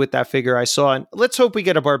flaws with that figure I saw. And let's hope we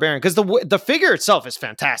get a Barbarian because the figure itself is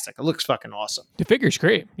fantastic. It looks fucking awesome. The figure's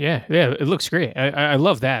great. Yeah, it looks great. I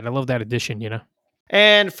love that. I love that addition,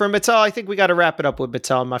 And for Mattel, I think we got to wrap it up with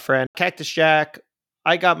Mattel, my friend. Cactus Jack.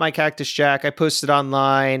 I got my Cactus Jack. I posted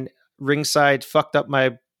online. Ringside fucked up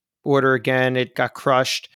my order again. It got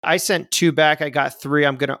crushed. I sent 2 back. I got 3.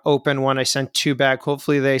 I'm going to open one. I sent 2 back.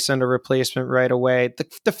 Hopefully they send a replacement right away.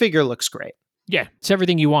 The figure looks great. Yeah, it's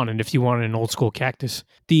everything you wanted if you wanted an old school Cactus.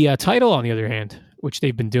 The title, on the other hand, which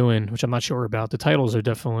they've been doing, which I'm not sure about, the titles are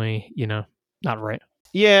definitely, not right.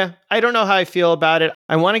 Yeah, I don't know how I feel about it.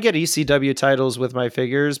 I want to get ECW titles with my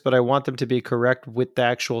figures, but I want them to be correct with the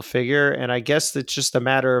actual figure. And I guess it's just a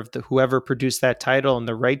matter of whoever produced that title and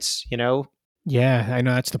the rights, Yeah, I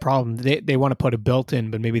know that's the problem. They want to put a belt in,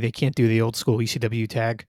 but maybe they can't do the old school ECW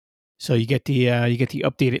tag. So you get the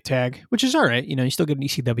updated tag, which is all right. You still get an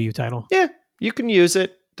ECW title. Yeah. You can use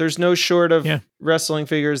it. There's no short of wrestling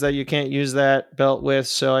figures that you can't use that belt with.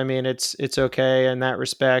 So, I mean, it's okay in that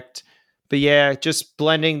respect. But yeah, just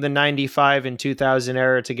blending the 95 and 2000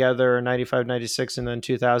 era together, or 95, 96, and then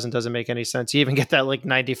 2000 doesn't make any sense. You even get that like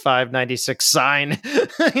 95, 96 sign,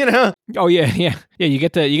 Oh yeah. Yeah, you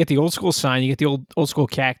get the old school sign, you get the old school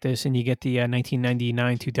Cactus, and you get the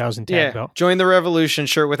 1999, 2000 tag belt. Join the Revolution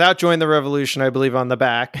shirt without Join the Revolution, I believe, on the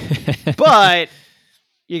back. But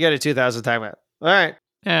you get a 2000 tag belt. All right.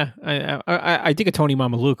 Yeah, I dig a Tony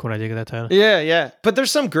Mama Luke when I dig that title. Yeah. But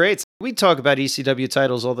there's some greats. We talk about ECW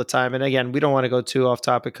titles all the time. And again, we don't want to go too off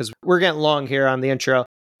topic because we're getting long here on the intro.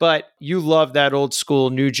 But you love that old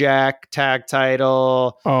school New Jack tag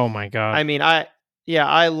title. Oh my God. I mean, I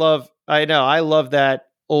love that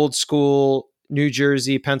old school New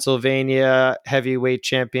Jersey, Pennsylvania heavyweight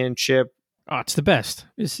championship. Oh, it's the best.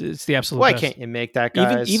 It's the absolute best. Why can't you make that,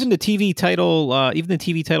 guys? Even the TV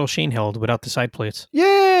title, Shane held without the side plates.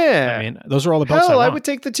 Yeah, I mean, those are all the belts. I would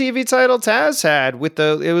take the TV title Taz had with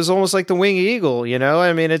it was almost like the Winged Eagle.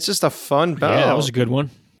 I mean, it's just a fun belt. Yeah, that was a good one.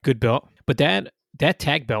 Good belt. But that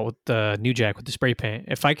tag belt with the New Jack with the spray paint.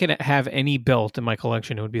 If I could have any belt in my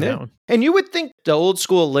collection, it would be that one. And you would think the old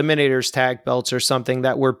school Eliminators tag belts or something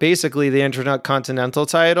that were basically the Intercontinental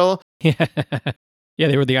title. Yeah,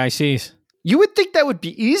 they were the ICs. You would think that would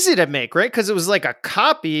be easy to make, right? Because it was like a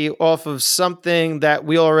copy off of something that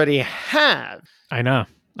we already have. I know.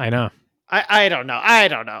 I don't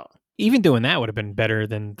know. Even doing that would have been better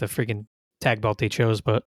than the freaking tag belt they chose,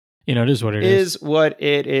 but It is what it is. Is what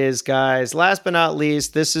it is, guys. Last but not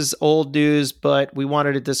least, this is old news, but we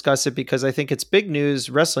wanted to discuss it because I think it's big news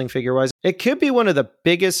wrestling figure-wise. It could be one of the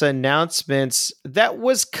biggest announcements that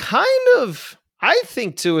was kind of, I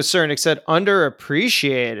think to a certain extent,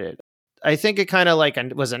 underappreciated. I think it kind of like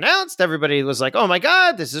was announced. Everybody was like, oh my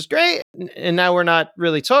God, this is great. And now we're not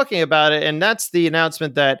really talking about it. And that's the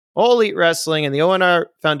announcement that All Elite Wrestling and the ONR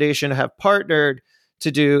Foundation have partnered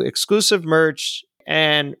to do exclusive merch.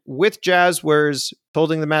 And with Jazzwares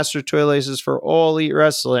holding the master toy laces for All Elite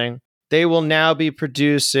Wrestling, they will now be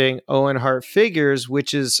producing Owen Hart figures,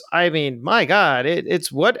 which is, I mean, my God,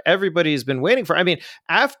 it's what everybody's been waiting for. I mean,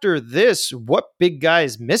 after this, what big guy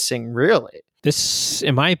is missing, really? This,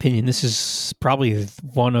 in my opinion, this is probably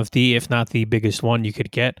one of the, if not the biggest one you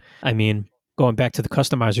could get. I mean, going back to the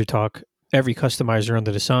customizer talk, every customizer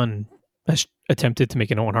under the sun has attempted to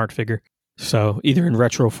make an Owen Hart figure. So either in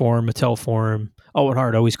retro form, Mattel form, Owen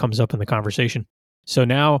Hart always comes up in the conversation. So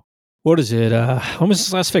now, what is it? When was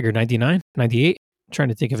his last figure? 99? 98? I'm trying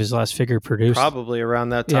to think of his last figure produced. Probably around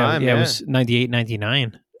that time. Yeah, it was 98,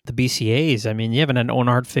 99. The BCAs, I mean, you haven't had an Owen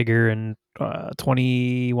Hart figure in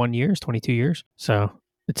 21 years, 22 years. So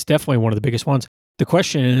it's definitely one of the biggest ones. The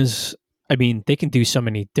question is, I mean, they can do so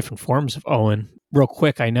many different forms of Owen. Real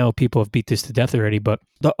quick, I know people have beat this to death already, but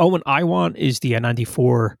the Owen I want is the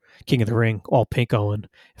 94 King of the Ring, all pink Owen.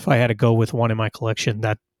 If I had to go with one in my collection,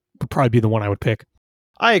 that would probably be the one I would pick.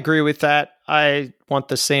 I agree with that. I want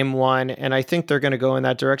the same one, and I think they're going to go in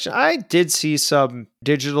that direction. I did see some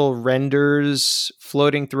digital renders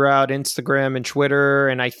floating throughout Instagram and Twitter,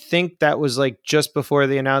 and I think that was like just before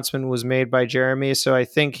the announcement was made by Jeremy, so I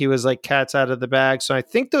think he was like cat's out of the bag. So I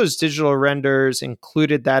think those digital renders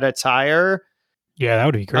included that attire. Yeah, that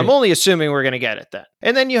would be great. I'm only assuming we're going to get it then.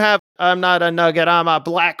 And then you have, I'm not a nugget, I'm a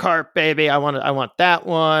Blackheart, baby. I want that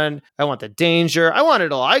one. I want the Danger. I want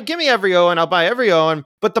it all. Give me every Owen. I'll buy every Owen.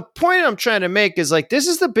 But the point I'm trying to make is like, this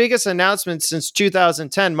is the biggest announcement since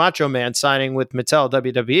 2010 Macho Man signing with Mattel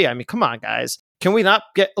WWE. I mean, come on, guys. Can we not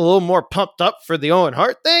get a little more pumped up for the Owen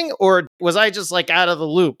Hart thing? Or was I just like out of the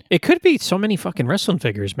loop? It could be so many fucking wrestling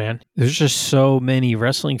figures, man. There's just so many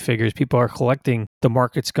wrestling figures. People are collecting. The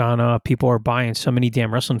market's gone up. People are buying so many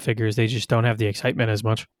damn wrestling figures. They just don't have the excitement as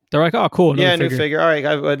much. They're like, oh, cool. Yeah, new figure. All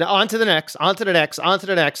right, on to the next, on to the next, on to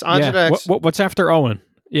the next, on to the next. What's after Owen?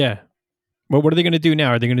 Yeah. What are they going to do now?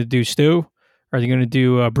 Are they going to do Stu? Are they going to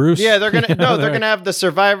do Bruce? Yeah, they're going to they're going to have the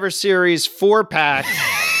Survivor Series 4-pack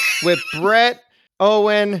with Brett,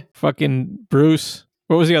 Owen, fucking Bruce.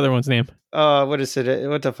 What was the other one's name? What is it?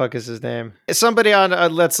 What the fuck is his name? Somebody on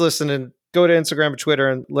Let's Listen and go to Instagram or Twitter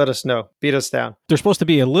and let us know. Beat us down. They're supposed to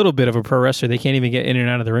be a little bit of a pro wrestler. They can't even get in and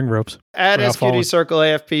out of the ring ropes. At SQD Circle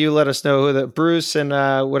AFPU, let us know who the Bruce and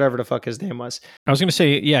whatever the fuck his name was. I was going to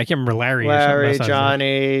say, yeah, I can't remember Larry. Larry,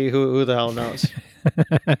 Johnny, who the hell knows?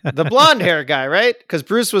 The blonde hair guy, right? Because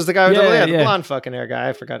Bruce was the guy with the blonde fucking hair guy.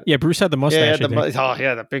 I forgot. Yeah, Bruce had the mustache.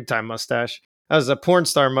 Yeah, the big time mustache. That was a porn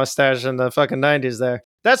star mustache in the fucking 90s there.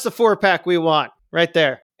 That's the 4-pack we want right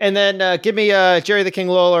there. And then give me Jerry the King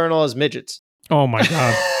Lawler and all his midgets. Oh my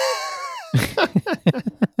God.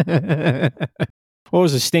 What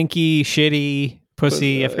was it? Stinky, shitty,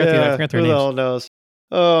 pussy? I forgot their names. Who the hell knows?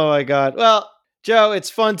 Oh my God. Well, Joe, it's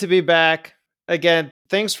fun to be back. Again,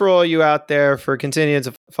 thanks for all you out there for continuing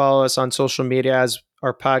to follow us on social media as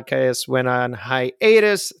our podcast went on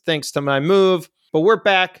hiatus, thanks to my move. But we're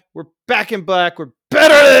back. We're back in black. We're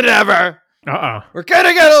better than ever. We're going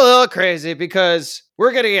to get a little crazy because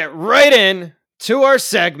we're going to get right in to our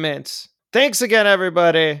segments. Thanks again,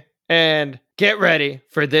 everybody. And get ready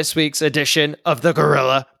for this week's edition of the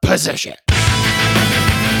Gorilla Position.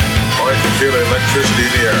 I can feel electricity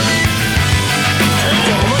in the air. And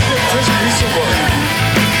look at this piece of work.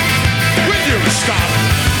 Will you stop?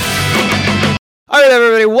 All right,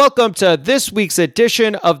 everybody, welcome to this week's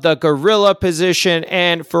edition of the Gorilla Position.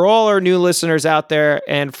 And for all our new listeners out there,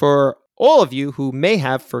 and for all of you who may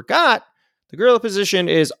have forgot, the Gorilla Position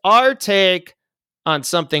is our take on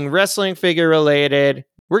something wrestling figure related.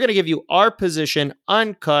 We're going to give you our position,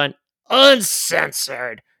 uncut,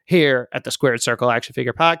 uncensored, here at the Squared Circle Action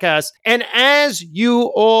Figure Podcast. And as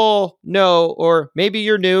you all know, or maybe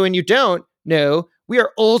you're new and you don't know, we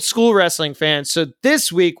are old school wrestling fans. So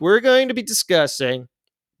this week, we're going to be discussing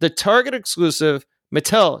the Target exclusive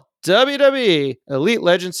Mattel WWE Elite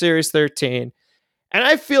Legend Series 13. And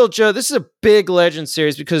I feel, Joe, this is a big Legend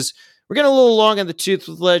series because we're getting a little long in the tooth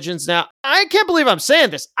with Legends now. I can't believe I'm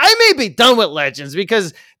saying this. I may be done with Legends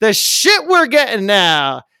because the shit we're getting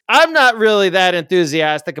now, I'm not really that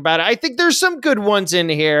enthusiastic about it. I think there's some good ones in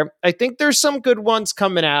here. I think there's some good ones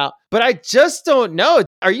coming out, but I just don't know.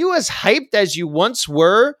 Are you as hyped as you once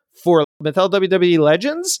were for Mattel WWE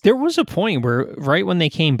Legends. There was a point where right when they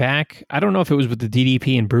came back, I don't know if it was with the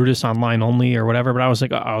DDP and Brutus online only or whatever, but I was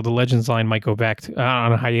like, oh, the Legends line might go back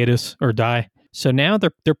on a hiatus or die. So now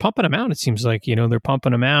they're pumping them out. It seems like, they're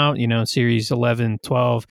pumping them out, series 11,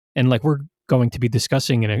 12, and like we're going to be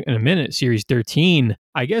discussing in a minute, series 13.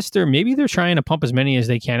 I guess they're trying to pump as many as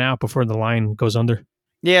they can out before the line goes under.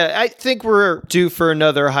 Yeah, I think we're due for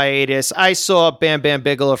another hiatus. I saw Bam Bam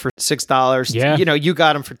Bigelow for $6. Yeah. You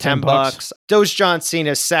got him for $10. Those John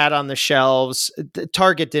Cena sat on the shelves.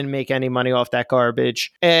 Target didn't make any money off that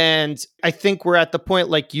garbage. And I think we're at the point,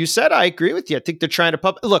 like you said, I agree with you. I think they're trying to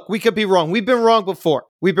pump. Look, we could be wrong. We've been wrong before.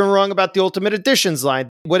 We've been wrong about the Ultimate Editions line.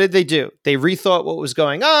 What did they do? They rethought what was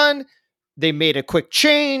going on. They made a quick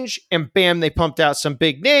change, and bam, they pumped out some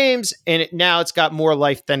big names, and now it's got more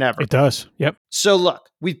life than ever. It does. Yep. So look,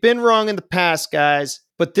 we've been wrong in the past, guys,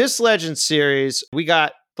 but this Legends series, we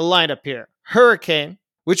got the lineup here. Hurricane,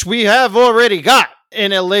 which we have already got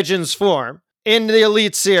in a Legends form in the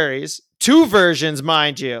Elite Series. 2 versions,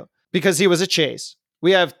 mind you, because he was a Chase.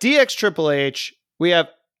 We have DX Triple H. We have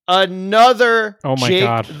another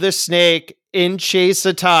Jake the Snake in Chase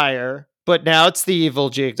attire. But now it's the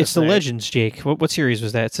evil Jake. It's the Legends, Jake. What series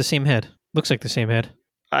was that? It's the same head. Looks like the same head.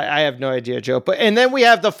 I have no idea, Joe. And then we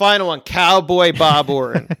have the final one, Cowboy Bob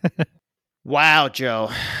Orton. Wow,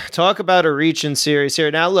 Joe. Talk about a reach-in series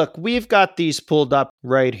here. Now, look, we've got these pulled up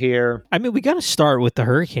right here. I mean, we got to start with the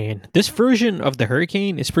Hurricane. This version of the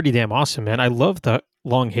Hurricane is pretty damn awesome, man. I love the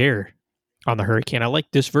long hair on the Hurricane. I like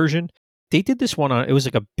this version. They did this one it was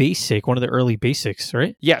like a basic, one of the early basics,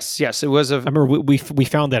 right? Yes. It was I remember we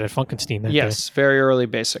found that at Funkenstein. Yes, day. Very early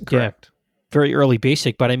basic, correct. Yeah, very early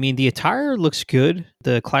basic, but I mean, the attire looks good.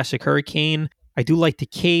 The classic Hurricane. I do like the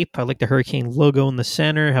cape. I like the Hurricane logo in the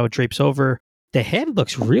center, how it drapes over. The head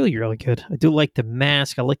looks really, really good. I do like the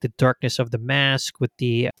mask. I like the darkness of the mask with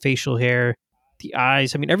the facial hair, the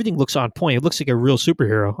eyes. I mean, everything looks on point. It looks like a real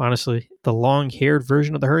superhero, honestly. The long-haired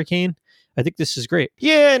version of the Hurricane. I think this is great.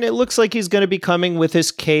 Yeah, and it looks like he's going to be coming with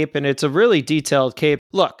his cape, and it's a really detailed cape.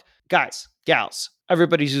 Look, guys, gals,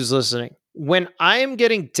 everybody who's listening, when I am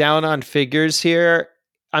getting down on figures here,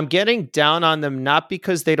 I'm getting down on them not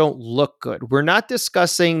because they don't look good. We're not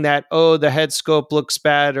discussing that, the head sculpt looks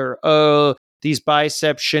bad, or, these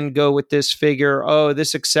biceps shouldn't go with this figure,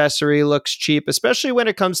 this accessory looks cheap, especially when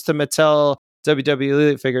it comes to Mattel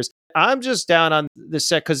WWE figures. I'm just down on the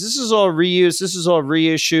set because this is all reuse. This is all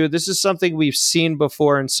reissue. This is something we've seen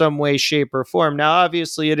before in some way, shape, or form. Now,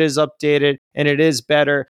 obviously, it is updated and it is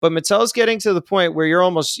better, but Mattel's getting to the point where you're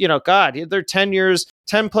almost, they're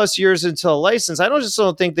 10 plus years into a license. I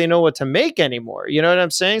don't think they know what to make anymore. You know what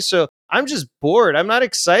I'm saying? So I'm just bored. I'm not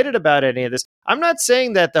excited about any of this. I'm not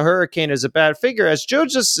saying that the Hurricane is a bad figure. As Joe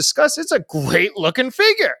just discussed, it's a great looking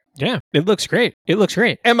figure. Yeah, it looks great.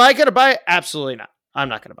 Am I going to buy it? Absolutely not. I'm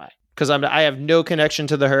not going to buy it because I have no connection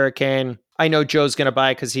to the Hurricane. I know Joe's going to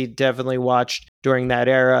buy it because he definitely watched during that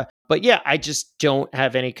era. But yeah, I just don't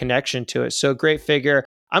have any connection to it. So great figure.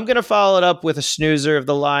 I'm going to follow it up with a snoozer of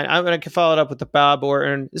the line. I'm going to follow it up with the Bob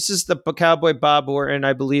Orton. This is the Cowboy Bob Orton,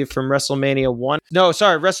 I believe, from WrestleMania 1. No,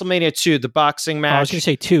 sorry, WrestleMania 2, the boxing match. I was going to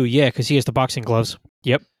say 2, yeah, because he has the boxing gloves.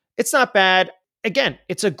 Yep. It's not bad. Again,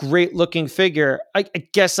 it's a great looking figure. I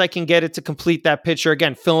guess I can get it to complete that picture.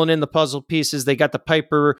 Again, filling in the puzzle pieces. They got the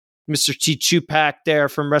Piper Mr. T 2-pack there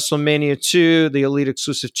from WrestleMania 2, the Elite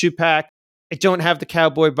exclusive 2-pack. I don't have the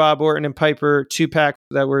Cowboy Bob Orton and Piper 2-pack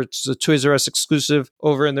that were a Toys R Us exclusive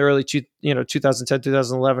over in the early 2010,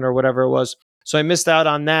 2011 or whatever it was. So I missed out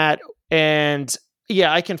on that. And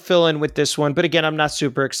yeah, I can fill in with this one. But again, I'm not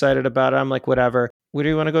super excited about it. I'm like, whatever. Where do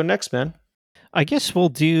you want to go next, man? I guess we'll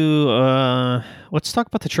do, let's talk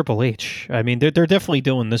about the Triple H. I mean, they're definitely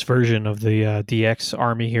doing this version of the DX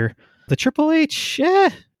army here. The Triple H,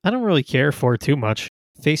 I don't really care for it too much.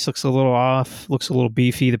 Face looks a little off, looks a little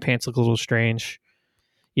beefy. The pants look a little strange.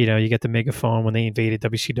 You get the megaphone when they invaded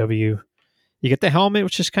WCW. You get the helmet,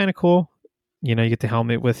 which is kind of cool. You get the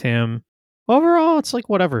helmet with him. Overall, it's like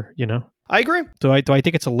whatever, I agree. Do I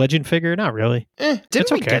think it's a legend figure? Not really.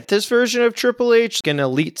 Didn't we get this version of Triple H in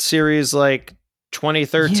Elite Series like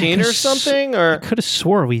 2013 or something? Or I could have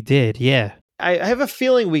swore we did, yeah. I have a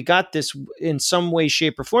feeling we got this in some way,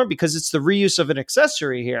 shape, or form because it's the reuse of an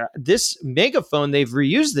accessory here. This megaphone, they've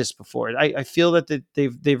reused this before. I feel that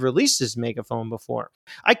they've released this megaphone before.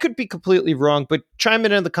 I could be completely wrong, but chime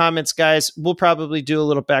in the comments, guys. We'll probably do a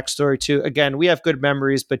little backstory too. Again, we have good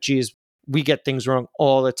memories, but geez, we get things wrong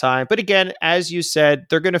all the time. But again, as you said,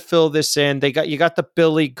 they're going to fill this in. You got the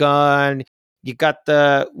Billy gun. You got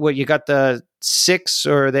the 6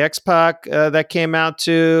 or the X-Pac that came out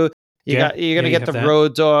too. You're going to get the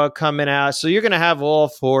Road Dogg coming out. So you're going to have all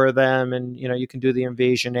four of them, and you can do the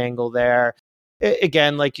invasion angle there.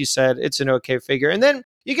 Again, like you said, it's an okay figure. And then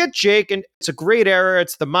you get Jake, and it's a great era.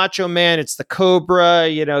 It's the Macho Man. It's the Cobra.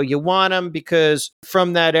 You want him because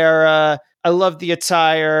from that era, I love the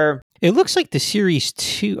attire. It looks like the Series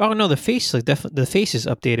 2. Oh, no, the face is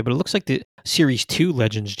updated, but it looks like the Series 2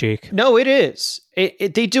 Legends, Jake. No, it is.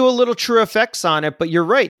 They do a little true effects on it, but you're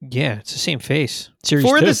right. Yeah, it's the same face. Series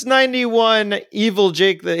For 2. this 91 evil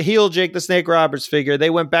Jake, the heel Jake the Snake Roberts figure, they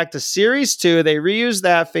went back to Series 2. They reused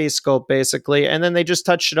that face sculpt, basically, and then they just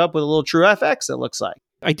touched it up with a little true FX, it looks like.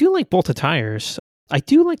 I do like both the tires. I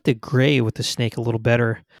do like the gray with the snake a little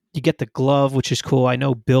better. You get the glove, which is cool. I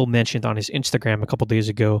know Bill mentioned on his Instagram a couple days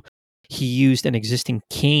ago, he used an existing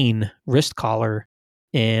Kane wrist collar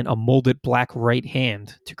and a molded black right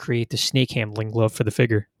hand to create the snake handling glove for the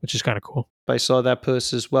figure, which is kind of cool. I saw that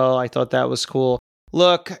post as well. I thought that was cool.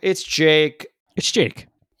 Look, it's Jake. It's Jake.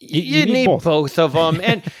 You need both of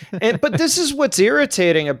them. But this is what's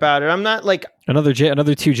irritating about it. I'm not like... Another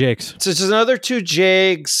two Jakes. So it's just another two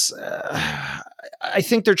Jakes. I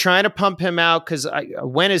think they're trying to pump him out because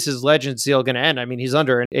when is his Legends deal going to end? I mean, he's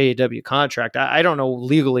under an AEW contract. I don't know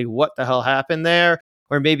legally what the hell happened there.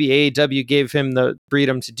 Or maybe AEW gave him the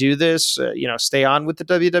freedom to do this, stay on with the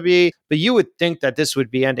WWE. But you would think that this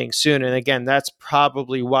would be ending soon. And again, that's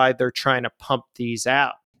probably why they're trying to pump these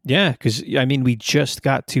out. Yeah, because, I mean, we just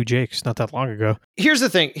got two Jakes not that long ago. Here's the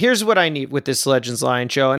thing. Here's what I need with this Legends line,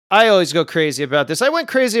 Joe. And I always go crazy about this. I went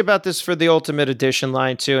crazy about this for the Ultimate Edition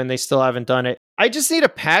line, too, and they still haven't done it. I just need a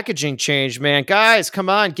packaging change, man. Guys, come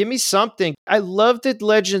on, give me something. I love the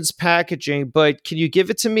Legends packaging, but can you give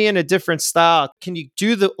it to me in a different style? Can you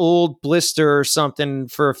do the old blister or something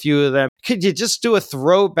for a few of them? Could you just do a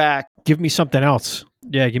throwback? Give me something else.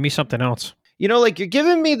 Yeah, give me something else. You're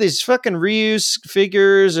giving me these fucking reuse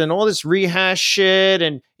figures and all this rehash shit.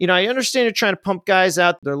 And, I understand you're trying to pump guys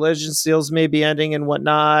out. Their Legend sales may be ending and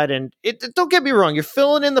whatnot. And don't get me wrong. You're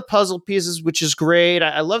filling in the puzzle pieces, which is great.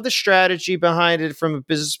 I love the strategy behind it from a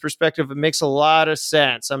business perspective. It makes a lot of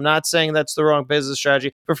sense. I'm not saying that's the wrong business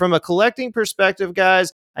strategy. But from a collecting perspective,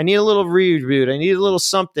 guys, I need a little reboot. I need a little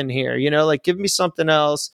something here. Give me something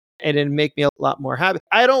else. And it'd make me a lot more happy.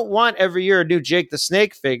 I don't want every year a new Jake the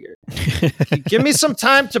Snake figure. Give me some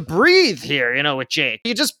time to breathe here, with Jake.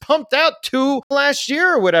 You just pumped out 2 last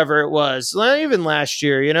year or whatever it was. Not even last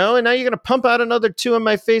year, and now you're going to pump out another 2 in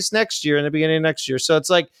my face next year, in the beginning of next year. So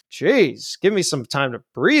it's like, geez, give me some time to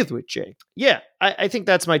breathe with Jake. Yeah, I think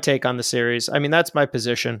that's my take on the series. I mean, that's my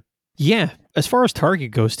position. Yeah, as far as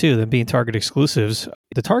Target goes, too, them being Target exclusives,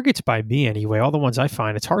 the Targets by me anyway, all the ones I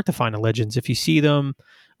find, it's hard to find the Legends. If you see them,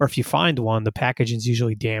 or if you find one, the packaging's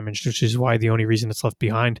usually damaged, which is why the only reason it's left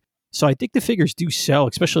behind. So I think the figures do sell,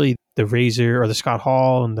 especially the Razor or the Scott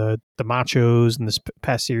Hall and the Machos in this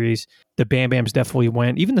past series. The Bam Bams definitely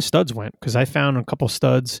went. Even the studs went, because I found a couple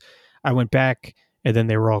studs. I went back, and then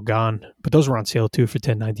they were all gone. But those were on sale, too, for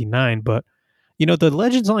 $10.99. But, the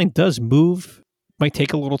Legends line does move. Might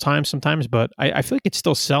take a little time sometimes, but I feel like it's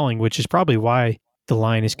still selling, which is probably why the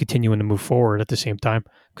line is continuing to move forward at the same time,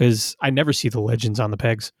 because I never see the Legends on the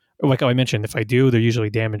pegs. Like I mentioned, if I do, they're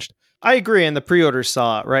usually damaged. I agree, and the pre-orders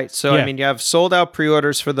saw it, right? So, yeah. I mean, you have sold out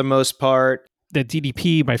pre-orders for the most part. The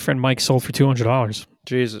DDP, my friend Mike sold for $200.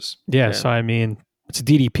 Jesus. Yeah, so I mean, it's a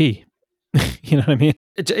DDP. You know what I mean?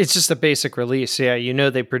 It's just a basic release. Yeah,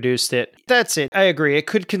 they produced it. That's it. I agree. It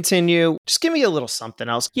could continue. Just give me a little something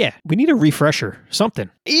else. Yeah, we need a refresher. Something.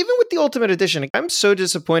 Even with the Ultimate Edition, I'm so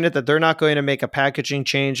disappointed that they're not going to make a packaging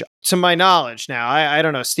change, to my knowledge. Now, I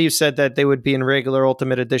don't know. Steve said that they would be in regular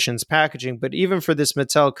Ultimate Edition's packaging, but even for this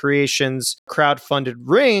Mattel Creations crowdfunded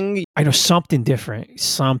ring, I know something different.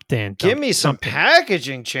 Something. Give me some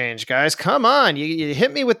packaging change, guys. Come on. You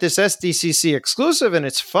hit me with this SDCC exclusive, and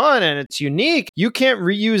it's fun, and it's unique. You can't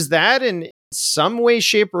reuse that in some way,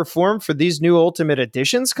 shape, or form for these new Ultimate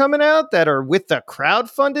Editions coming out that are with the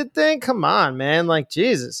crowdfunded thing? Come on, man. Like,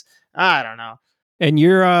 Jesus. I don't know. And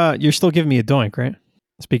you're still giving me a doink, right?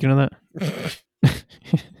 Speaking of that.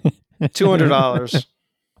 $200.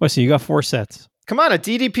 Well, so you got 4 sets. Come on, a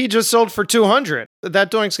DDP just sold for $200.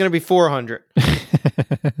 That doink's going to be $400.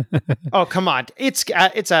 Oh, come on. It's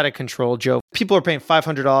out of control, Joe. People are paying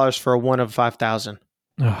 $500 for a 1 of 5,000.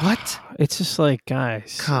 What? It's just like,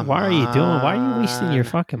 guys, why are you doing? Why are you wasting your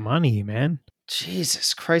fucking money, man?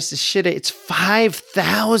 Jesus Christ, this shit, it's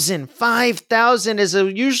 5,000. 5,000 is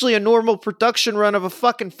usually a normal production run of a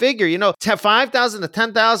fucking figure. 5,000 to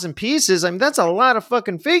 10,000 pieces. I mean, that's a lot of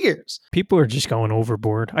fucking figures. People are just going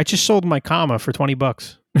overboard. I just sold my comma for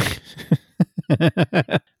 $20.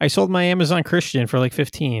 I sold my Amazon Christian for like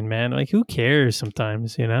 15, man. Like, who cares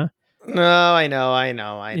sometimes, No, I know. You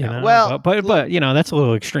know? Well, but that's a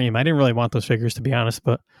little extreme. I didn't really want those figures, to be honest.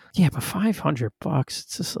 But yeah, but $500.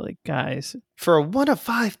 It's just like, guys, for a 1 of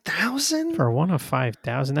 5,000? for a 1 of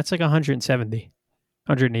 5,000, that's like 170,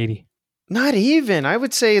 180. Not even. I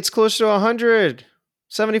would say it's closer to 100.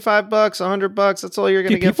 $75, $100. That's all you're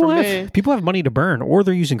going to get from me. People have money to burn, or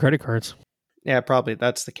they're using credit cards. Yeah, probably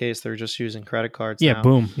that's the case. They're just using credit cards. Yeah, now.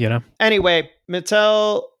 boom. Anyway,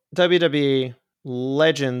 Mattel WWE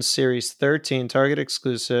Legends Series 13 Target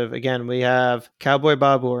exclusive. Again, we have Cowboy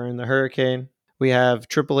Bob Orr in the Hurricane. We have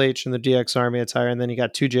Triple H in the DX Army attire. And then you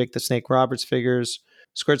got 2 Jake the Snake Roberts figures,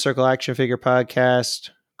 Squared Circle Action Figure Podcast,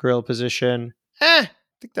 Gorilla Position. I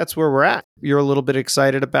think that's where we're at. You're a little bit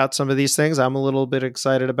excited about some of these things. I'm a little bit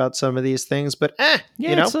excited about some of these things, but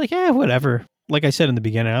it's like, whatever. Like I said in the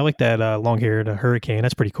beginning, I like that long-haired Hurricane.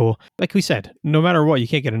 That's pretty cool. Like we said, no matter what, you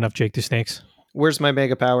can't get enough Jake the Snakes. Where's my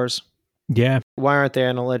Mega Powers? Yeah. Why aren't they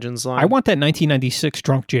on a Legends line? I want that 1996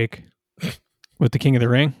 drunk Jake with the King of the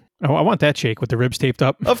Ring. Oh, I want that Jake with the ribs taped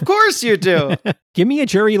up. Of course you do. Give me a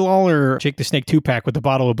Jerry Lawler Jake the Snake 2-pack with a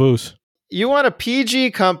bottle of booze. You want a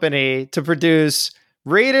PG company to produce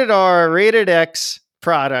rated R, rated X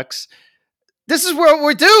products. This is what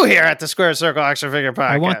we do here at the Square Circle Action Figure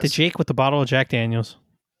Podcast. I want the Jake with the bottle of Jack Daniels.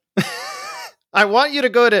 I want you to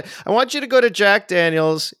go to Jack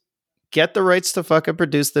Daniels, get the rights to fucking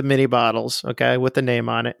produce the mini bottles, okay, with the name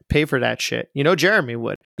on it. Pay for that shit. You know Jeremy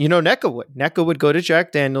would. You know NECA would. NECA would go to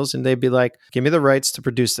Jack Daniels and they'd be like, give me the rights to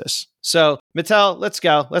produce this. So, Mattel, let's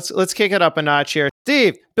go. Let's kick it up a notch here.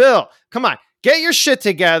 Steve, Bill, come on. Get your shit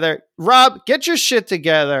together. Rob, get your shit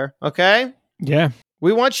together, okay? Yeah.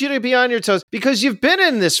 We want you to be on your toes because you've been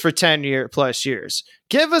in this for 10 plus years.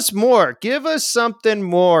 Give us more. Give us something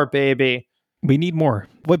more, baby. We need more.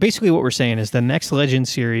 Basically what we're saying is the next Legend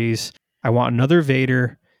series, I want another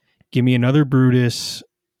Vader, give me another Brutus,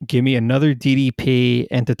 give me another DDP,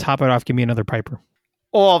 and to top it off, give me another Piper.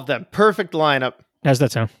 All of them. Perfect lineup. How's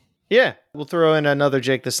that sound? Yeah. We'll throw in another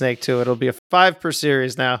Jake the Snake, too. It'll be a 5 per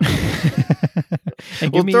series now.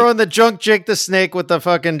 We'll throw in the junk Jake the Snake with the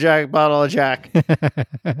fucking bottle of Jack.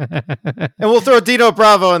 And we'll throw Dino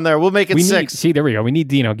Bravo in there. We'll make it 6. There we go. We need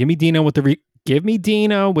Dino. Give me Dino with the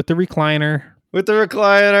recliner. With the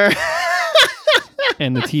recliner.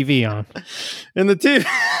 And the TV on. And the TV.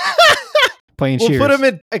 Playing We'll Cheers. put them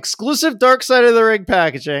in exclusive Dark Side of the Ring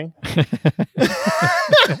packaging.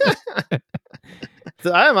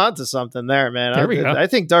 I am onto something there, man. There we go. I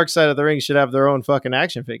think Dark Side of the Ring should have their own fucking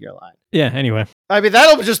action figure line. Yeah, anyway. I mean,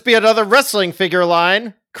 that'll just be another wrestling figure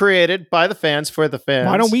line created by the fans for the fans.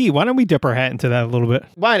 Why don't we dip our hat into that a little bit?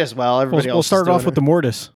 Might as well. We'll start off with the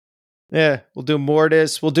Mortis. Yeah, we'll do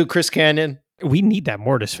Mortis. We'll do Chris Canyon. We need that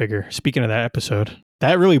Mortis figure. Speaking of that episode,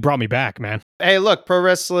 that really brought me back, man. Hey, look, Pro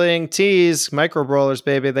Wrestling Tees, Micro Brawlers,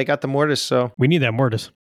 baby. They got the Mortis, so. We need that Mortis.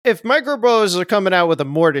 If Micro Brawlers are coming out with a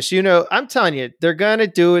Mortis, I'm telling you, they're going to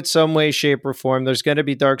do it some way, shape, or form. There's going to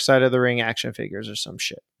be Dark Side of the Ring action figures or some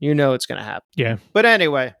shit. It's going to happen. Yeah. But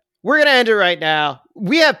anyway, we're going to end it right now.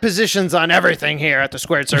 We have positions on everything here at the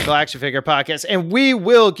Squared Circle Action Figure Podcast, and we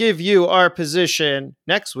will give you our position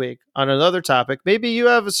next week on another topic. Maybe you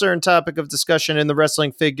have a certain topic of discussion in the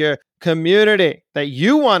wrestling figure community that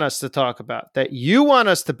you want us to talk about, that you want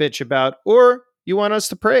us to bitch about, or you want us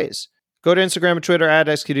to praise. Go to Instagram and Twitter at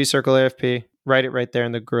SQDCircleAFP. Write it right there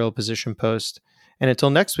in the Gorilla Position post. And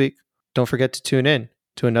until next week, don't forget to tune in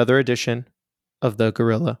to another edition of the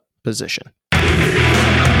Gorilla Position.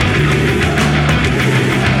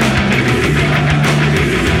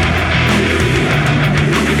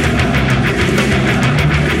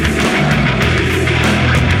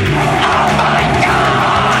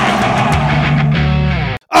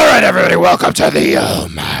 All right, everybody, welcome to the Oh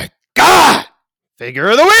My God Figure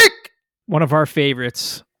of the Week. One of our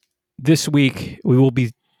favorites. This week, we will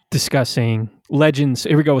be discussing Legends.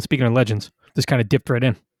 Here we go. Speaking of Legends, this kind of dipped right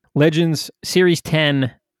in. Legends Series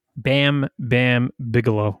 10, Bam Bam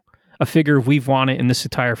Bigelow. A figure we've wanted in this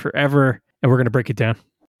attire forever, and we're going to break it down.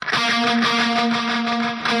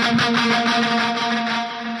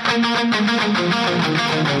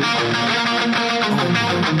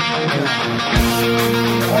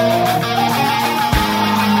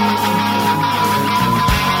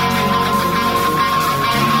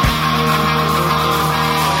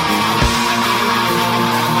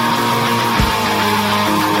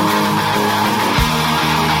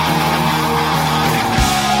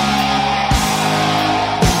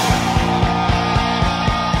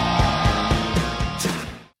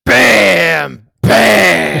 Bam!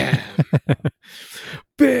 Bam!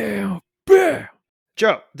 Bam! Bam!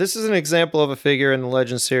 Joe, this is an example of a figure in the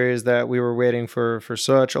Legend series that we were waiting for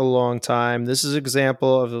such a long time. This is an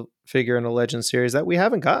example of a figure in a Legend series that we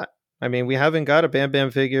haven't got. I mean, we haven't got a Bam Bam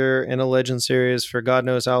figure in a Legend series for God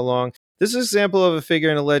knows how long. This is an example of a figure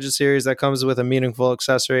in a Legend series that comes with a meaningful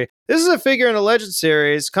accessory. This is a figure in a Legend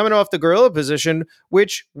series coming off the Gorilla position,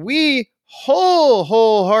 which we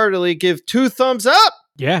wholeheartedly give 2 thumbs up.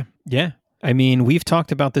 Yeah. I mean, we've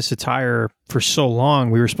talked about this attire for so long.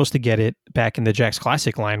 We were supposed to get it back in the Jakks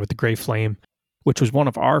Classic line with the Gray Flame, which was one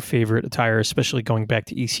of our favorite attires, especially going back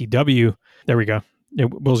to ECW. There we go.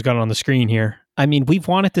 Will's got it on the screen here. I mean, we've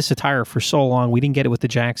wanted this attire for so long. We didn't get it with the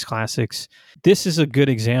Jakks Classics. This is a good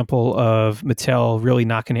example of Mattel really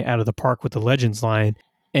knocking it out of the park with the Legends line,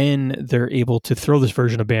 and they're able to throw this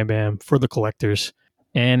version of Bam Bam for the collectors.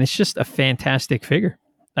 And it's just a fantastic figure.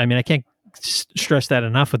 I mean, I can't stress that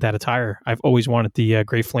enough with that attire. I've always wanted the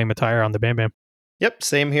Gray Flame attire on the Bam Bam. Yep,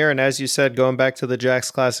 same here. And as you said, going back to the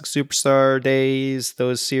Jakks Classic Superstar days,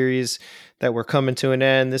 those series that were coming to an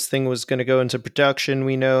end, this thing was going to go into production,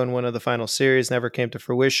 we know, and one of the final series never came to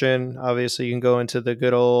fruition. Obviously, you can go into the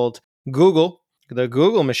good old Google, the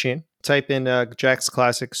Google machine, type in Jakks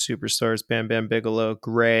Classic Superstars Bam Bam Bigelow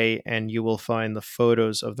Gray, and you will find the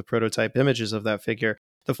photos of the prototype images of that figure.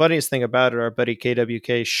 The funniest thing about it, our buddy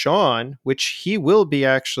KWK Sean, which he will be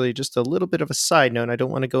actually, just a little bit of a side note, I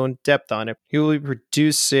don't want to go in depth on it. He will be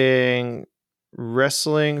producing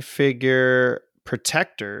wrestling figure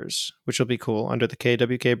protectors, which will be cool, under the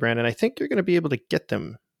KWK brand. And I think you're going to be able to get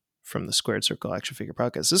them from the Squared Circle Action Figure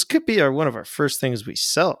Podcast. This could be one of our first things we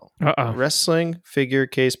sell. Wrestling figure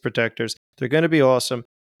case protectors. They're going to be awesome.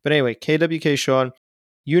 But anyway, KWK Sean,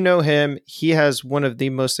 you know him. He has one of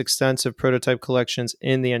the most extensive prototype collections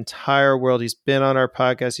in the entire world. He's been on our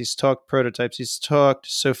podcast. He's talked prototypes. He's talked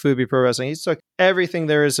Sofubi Pro Wrestling. He's talked everything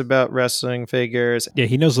there is about wrestling figures. Yeah,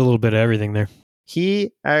 he knows a little bit of everything there.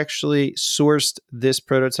 He actually sourced this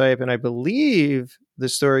prototype, and I believe the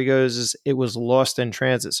story goes is it was lost in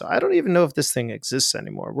transit. So I don't even know if this thing exists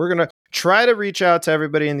anymore. We're going to try to reach out to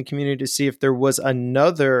everybody in the community to see if there was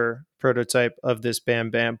another prototype of this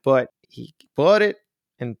Bam Bam, but he bought it.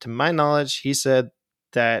 And to my knowledge, he said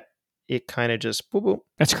that it kind of just boop, boop.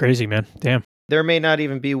 That's crazy, man. Damn. There may not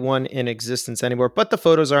even be one in existence anymore, but the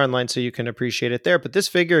photos are online, so you can appreciate it there. But this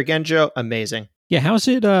figure, again, Joe, amazing. Yeah, how's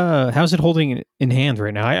it holding in hand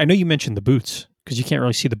right now? I know you mentioned the boots, because you can't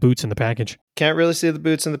really see the boots in the package. Can't really see the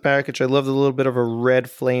boots in the package. I love the little bit of a red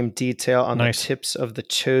flame detail on the tips of the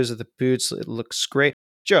toes of the boots. It looks great.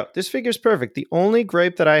 Joe, this figure's perfect. The only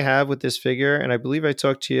gripe that I have with this figure, and I believe I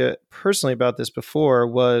talked to you personally about this before,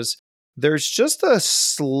 was there's just a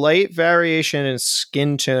slight variation in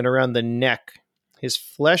skin tone around the neck. His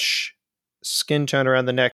flesh skin tone around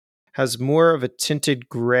the neck has more of a tinted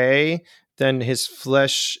gray than his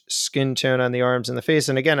flesh skin tone on the arms and the face.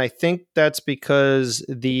 And again, I think that's because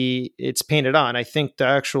it's painted on. I think the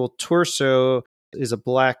actual torso is a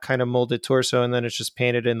black kind of molded torso, and then it's just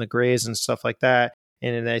painted in the grays and stuff like that.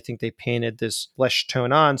 And then I think they painted this flesh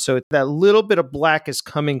tone on. So that little bit of black is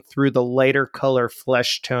coming through the lighter color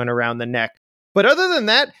flesh tone around the neck. But other than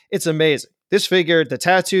that, it's amazing. This figure, the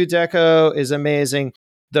tattoo deco is amazing.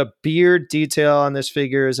 The beard detail on this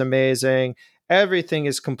figure is amazing. Everything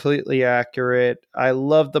is completely accurate. I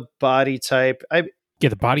love the body type.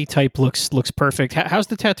 The body type looks perfect. How's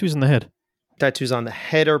the tattoos on the head? Tattoos on the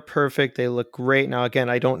head are perfect. They look great. Now,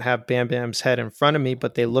 again, I don't have Bam Bam's head in front of me,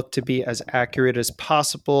 but they look to be as accurate as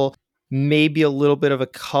possible. Maybe a little bit of a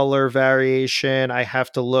color variation. I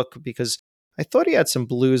have to look because I thought he had some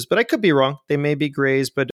blues, but I could be wrong. They may be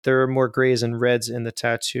grays, but there are more grays and reds in the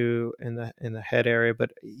tattoo in the head area.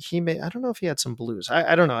 But I don't know if he had some blues.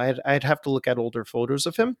 I don't know. I'd have to look at older photos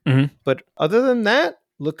of him. Mm-hmm. But other than that,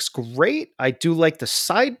 looks great. I do like the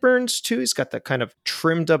sideburns too. He's got that kind of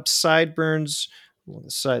trimmed up sideburns on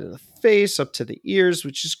the side of the face up to the ears,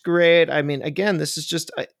 which is great. I mean, again, this is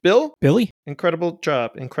just Billy. Incredible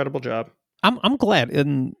job. I'm glad,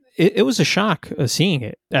 and it was a shock seeing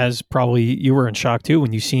it, as probably you were in shock too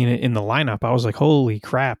when you seen it in the lineup. I was like, holy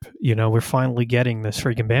crap! We're finally getting this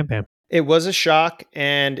freaking Bam Bam. It was a shock,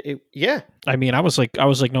 and I mean, I was like,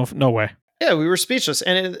 no way. Yeah, we were speechless.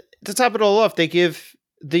 And to top it all off, they give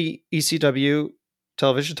the ECW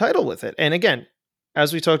television title with it. And again,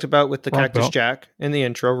 as we talked about with the Cactus Jack in the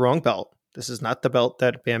intro, wrong belt. This is not the belt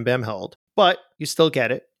that Bam Bam held, but you still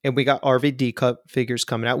get it. And we got RVD Cup figures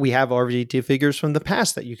coming out. We have RVD figures from the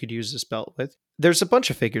past that you could use this belt with. There's a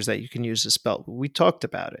bunch of figures that you can use this belt. We talked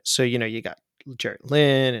about it. So, you got Jarrett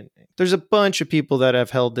Lynn, and there's a bunch of people that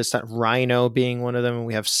have held this, that Rhino being one of them. And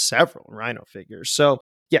we have several Rhino figures. So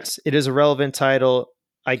yes, it is a relevant title.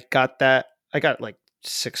 I got that. I got like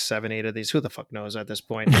 6, 7, 8 of these. Who the fuck knows at this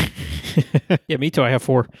point? Yeah, me too. I have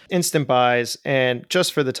 4. Instant buys, and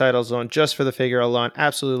just for the titles alone, just for the figure alone,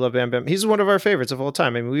 absolutely love Bam Bam. He's one of our favorites of all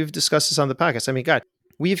time. I mean, we've discussed this on the podcast. I mean, God,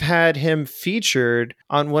 we've had him featured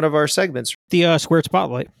on one of our segments. The Squared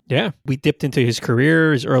Spotlight. Yeah, we dipped into his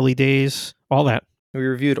career, his early days, all that. We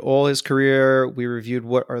reviewed all his career. We reviewed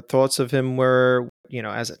what our thoughts of him were, you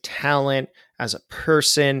know, as a talent, as a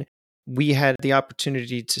person. We had the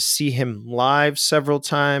opportunity to see him live several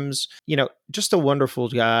times. You know, just a wonderful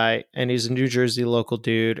guy. And he's a New Jersey local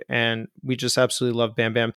dude. And we just absolutely love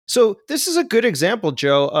Bam Bam. So this is a good example,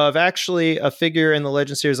 Joe, of actually a figure in the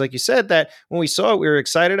Legend series, like you said, that when we saw it, we were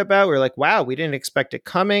excited about. We were like, wow, we didn't expect it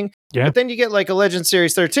coming. Yeah. But then you get like a Legend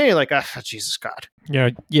Series 13. You're like, oh, Jesus God. Yeah.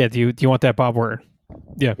 Yeah. Do you want that Bob Orton?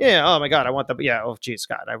 Yeah. Yeah. Oh my God. I want that. Yeah. Oh, geez,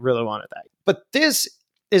 God. I really wanted that. But this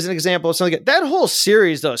is an example of something. That whole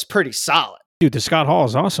series, though, is pretty solid. Dude, the Scott Hall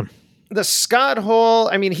is awesome. The Scott Hall,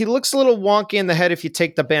 I mean, he looks a little wonky in the head if you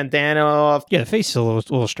take the bandana off. Yeah, the face is a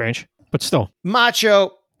little strange, but still.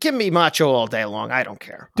 Macho. Give me Macho all day long. I don't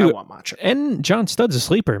care. Dude, I want Macho. And John Studd's a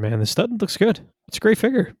sleeper, man. The Stud looks good. It's a great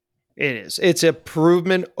figure. It is. It's an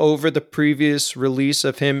improvement over the previous release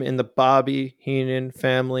of him in the Bobby Heenan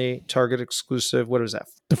family Target exclusive. What was that?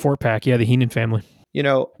 The 4-pack, yeah, the Heenan family. You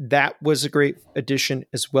know, that was a great addition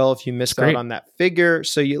as well if you missed out on that figure.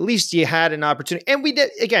 So at least you had an opportunity. And we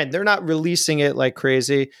did, again, they're not releasing it like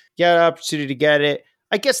crazy. You had an opportunity to get it.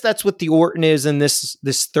 I guess that's what the Orton is in this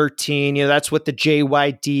 13. You know, that's what the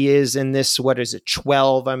JYD is in this, what is it,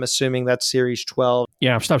 12? I'm assuming that's series 12.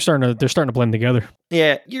 Yeah, they're starting to blend together.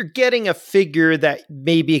 Yeah, you're getting a figure that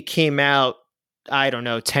maybe came out, I don't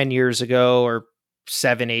know, 10 years ago or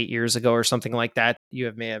 7, 8 years ago or something like that.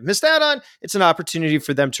 You may have missed out on. It's an opportunity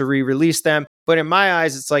for them to re-release them. But in my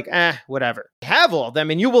eyes, it's like, whatever. I have all of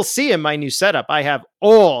them, and you will see in my new setup, I have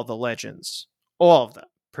all the Legends. All of them,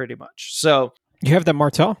 pretty much. So you have that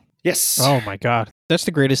Martel? Yes. Oh my God. That's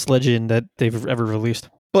the greatest Legend that they've ever released.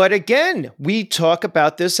 But again, we talk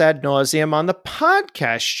about this ad nauseum on the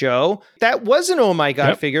podcast show. That was an Oh My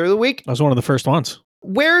God figure of the week. That was one of the first ones.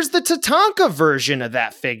 Where's the Tatanka version of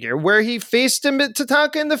that figure where he faced him at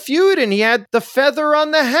Tatanka in the feud and he had the feather on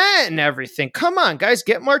the hat and everything? Come on, guys,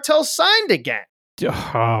 get Martel signed again.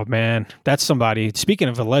 Oh, man. That's somebody. Speaking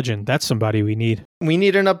of a Legend, that's somebody we need. We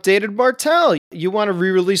need an updated Martel. You want to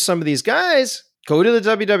re-release some of these guys? Go to the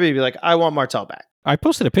WWE and be like, I want Martel back. I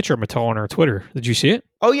posted a picture of Martel on our Twitter. Did you see it?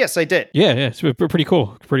 Oh, yes, I did. Yeah. It's pretty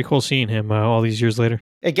cool. Pretty cool seeing him all these years later.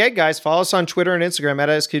 Again, guys, follow us on Twitter and Instagram at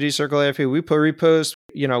SQD Circle AFP. We repost,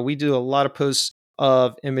 we do a lot of posts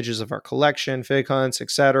of images of our collection, fig hunts,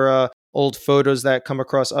 etc. Old photos that come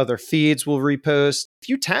across other feeds we'll repost. If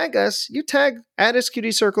you tag us, you tag at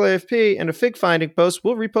SQD Circle AFP and a fig finding post,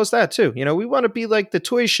 we'll repost that too. We want to be like the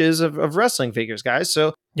toy shiz of wrestling figures, guys.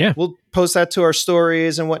 So yeah, we'll post that to our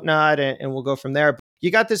stories and whatnot, and we'll go from there. You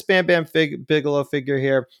got this Bam Bam Bigelow figure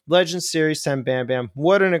here. Legend Series 10 Bam Bam.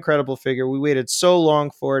 What an incredible figure. We waited so long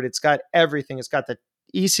for it. It's got everything. It's got the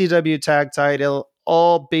ECW tag title,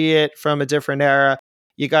 albeit from a different era.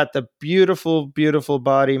 You got the beautiful, beautiful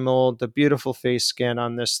body mold, the beautiful face skin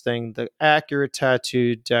on this thing, the accurate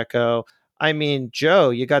tattoo deco. I mean, Joe,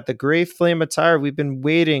 you got the gray flame attire. We've been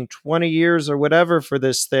waiting 20 years or whatever for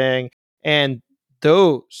this thing. And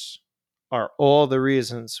those are all the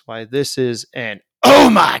reasons why this is an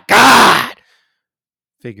oh my God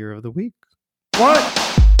figure of the week. What?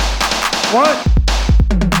 What?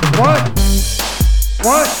 What?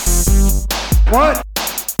 What? What? What?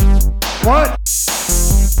 What?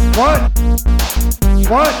 What?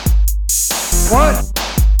 What?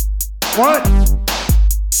 What?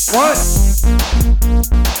 What?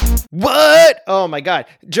 What? Oh my God,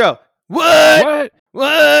 Joe. What? What?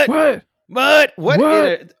 What? What?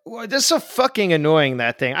 What? What? This is so fucking annoying,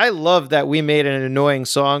 that thing. I love that we made an annoying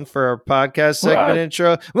song for our podcast segment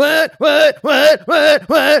intro. What?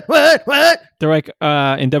 They're like,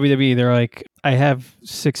 in WWE, they're like, I have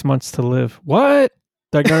 6 months to live. What?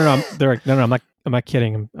 They're like, no. They're like, no, I'm not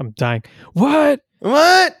kidding. I'm dying. What?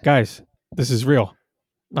 Guys, this is real.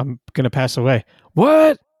 I'm going to pass away.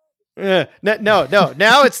 What? No.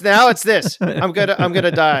 Now it's this. I'm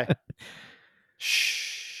gonna die. Shh.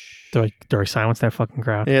 Do I silence that fucking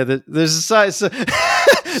crowd? Yeah, there's a size.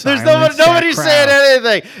 There's nobody saying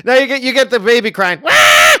anything. Now you get the baby crying.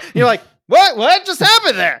 Wah! You're like, what just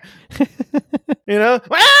happened there? Wah!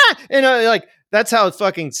 Like that's how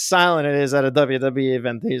fucking silent it is at a WWE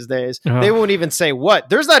event these days. Oh. They won't even say what.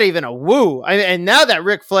 There's not even a woo. And now that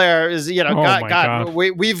Ric Flair is, God,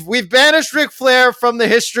 we've banished Ric Flair from the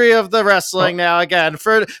history of the wrestling now again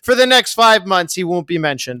for the next 5 months. He won't be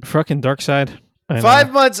mentioned. Fucking Dark Side. I know.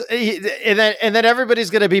 5 months, and then everybody's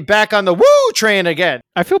going to be back on the woo train again.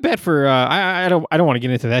 I feel bad for I don't want to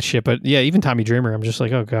get into that shit, but yeah, even Tommy Dreamer, I'm just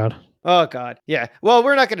like, oh god. Oh God, yeah. Well,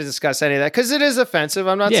 we're not going to discuss any of that because it is offensive.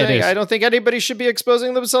 I'm not saying I don't think anybody should be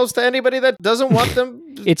exposing themselves to anybody that doesn't want them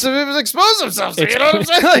to expose themselves. You know what I'm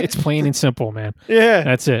saying? Like, it's plain and simple, man. Yeah,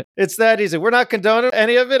 that's it. It's that easy. We're not condoning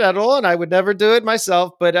any of it at all, and I would never do it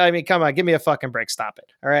myself. But I mean, come on, give me a fucking break. Stop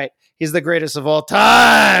it. All right, he's the greatest of all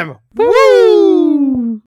time.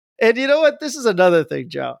 Woo! And you know what? This is another thing,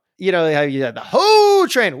 Joe. You know how you had the Ho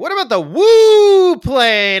train. What about the Woo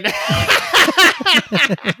plane?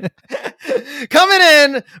 Coming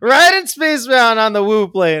in, riding Spacebound on the Woo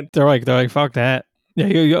plane. They're like, fuck that.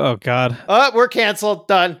 Yeah, oh God. We're canceled.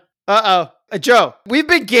 Done. Joe, we've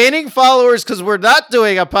been gaining followers because we're not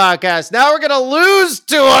doing a podcast. Now we're going to lose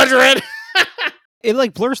 200. It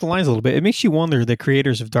like blurs the lines a little bit. It makes you wonder, the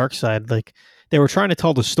creators of Darkseid, like they were trying to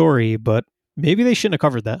tell the story, but maybe they shouldn't have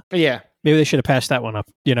covered that. Yeah. Maybe they should have passed that one up.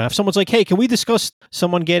 You know, if someone's like, hey, can we discuss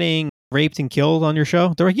someone getting raped and killed on your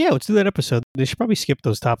show? They're like, yeah, let's do that episode. They should probably skip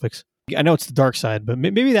those topics. I know it's the dark side, but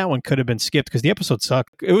maybe that one could have been skipped because the episode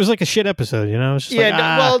sucked. It was like a shit episode, you know? It was just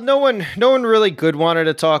well, no one really good wanted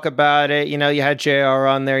to talk about it. You know, you had JR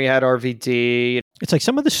on there, you had RVD. It's like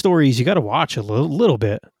some of the stories you got to watch a little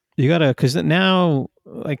bit. You got to, because now,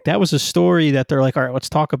 like, that was a story that they're like, all right, let's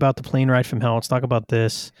talk about the plane ride from hell. Let's talk about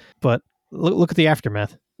this. But look at the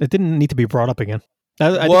aftermath. It didn't need to be brought up again.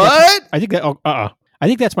 I think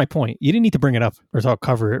that's my point. You didn't need to bring it up or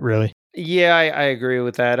cover it, really. Yeah, I agree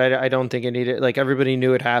with that. I don't think it needed, like, everybody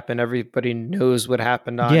knew it happened. Everybody knows what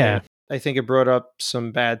happened on it. I think it brought up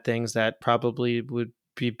some bad things that probably would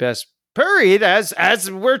be best buried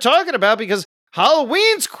as we're talking about, because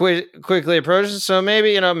Halloween's quickly approaching. So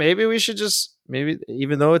maybe we should just,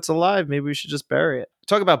 even though it's alive, maybe we should just bury it.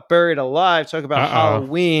 Talk about buried alive. Talk about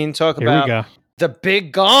Halloween. Talk about the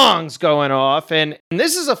big gongs going off. And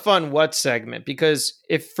this is a fun what segment, because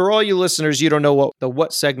if for all you listeners, you don't know what the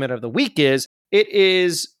what segment of the week is, it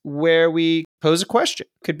is where we pose a question.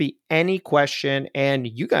 Could be any question, and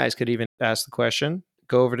you guys could even ask the question.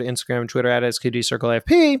 Go over to Instagram and Twitter at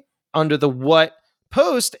SKDCircleFP under the what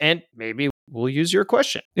post, and maybe we'll use your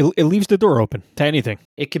question. It leaves the door open to anything.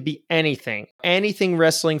 It could be anything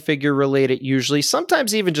wrestling figure related, usually.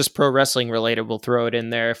 Sometimes even just pro wrestling related. We'll throw it in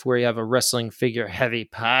there if we have a wrestling figure heavy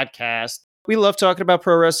podcast. We love talking about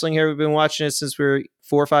pro wrestling here. We've been watching it since we were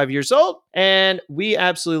 4 or 5 years old, and we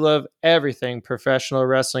absolutely love everything professional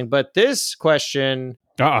wrestling. But this question...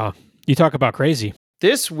 You talk about crazy.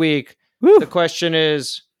 This week, the question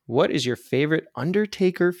is, what is your favorite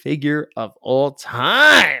Undertaker figure of all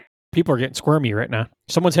time? People are getting squirmy right now.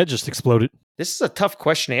 Someone's head just exploded. This is a tough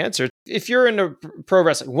question to answer. If you're into pro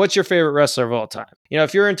wrestling, what's your favorite wrestler of all time? You know,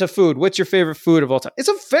 if you're into food, what's your favorite food of all time? It's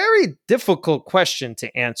a very difficult question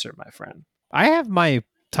to answer, my friend. I have my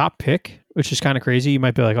top pick, which is kind of crazy. You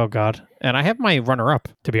might be like, oh, God. And I have my runner-up,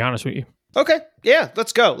 to be honest with you. Okay. Yeah,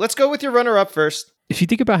 let's go. Let's go with your runner-up first. If you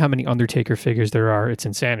think about how many Undertaker figures there are, it's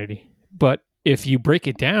insanity. But if you break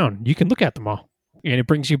it down, you can look at them all. And it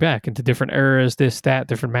brings you back into different eras, this, that,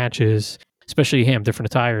 different matches, especially him,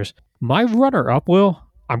 different attires. My runner-up,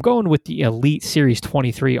 I'm going with the Elite Series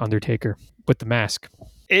 23 Undertaker with the mask.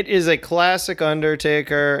 It is a classic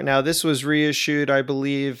Undertaker. Now, this was reissued, I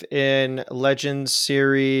believe, in Legends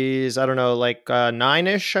Series, I don't know, like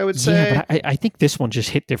 9-ish, I would say. Yeah, but I think this one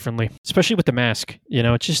just hit differently, especially with the mask. You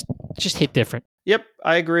know, it just hit different. Yep,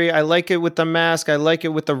 I agree. I like it with the mask. I like it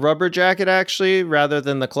with the rubber jacket, actually, rather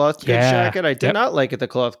than the cloth goods jacket. I did not like it, the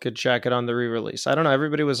cloth goods jacket on the re-release. I don't know.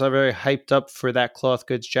 Everybody was very hyped up for that cloth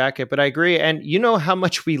goods jacket, but I agree. And you know how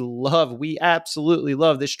much we absolutely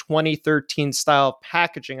love this 2013 style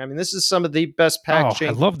packaging. I mean, this is some of the best packaging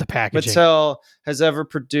I love the packaging Mattel has ever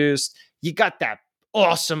produced. You got that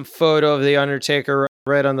awesome photo of the Undertaker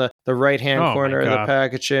right on the right-hand corner of the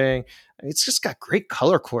packaging. It's just got great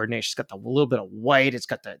color coordination. It's got the little bit of white. It's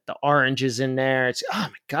got the oranges in there. It's, oh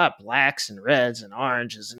my God, blacks and reds and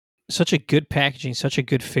oranges. Such a good packaging, such a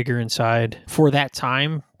good figure inside for that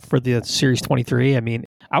time, for the Series 23. I mean,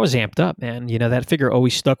 I was amped up, man. You know, that figure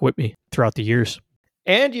always stuck with me throughout the years.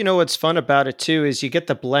 And you know what's fun about it too is you get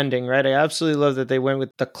the blending, right? I absolutely love that they went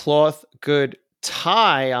with the cloth good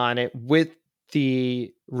tie on it with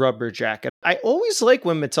the rubber jacket. I always like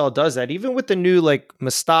when Mattel does that, even with the new like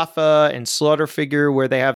Mustafa and Slaughter figure where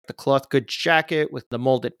they have the cloth goods jacket with the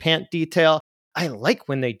molded pant detail. I like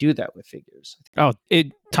when they do that with figures. Oh,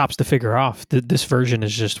 it tops the figure off. This version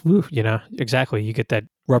is just, woo, you know, exactly. You get that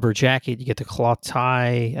rubber jacket, you get the cloth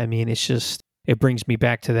tie. I mean, it's just, it brings me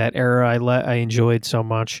back to that era I enjoyed so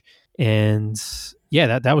much. And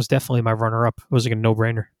yeah, that was definitely my runner-up. It was like a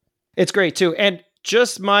no-brainer. It's great too. And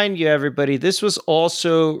just mind you, everybody, this was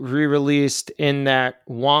also re-released in that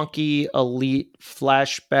wonky Elite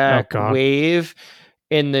flashback God. wave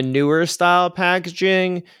in the newer style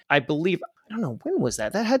packaging. I believe, I don't know, when was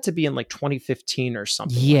that? That had to be in like 2015 or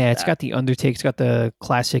something. Yeah, like it's that. got the Undertaker. It's got the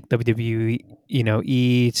classic WWE,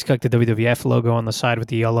 it's got the WWF logo on the side with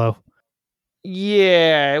the yellow.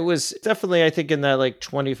 Yeah, it was definitely, I think, in that like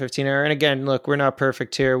 2015 era. And again, look, we're not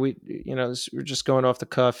perfect here. We're just going off the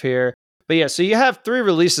cuff here. But yeah, so you have 3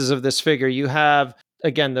 releases of this figure. You have,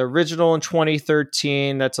 again, the original in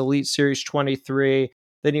 2013. That's Elite Series 23.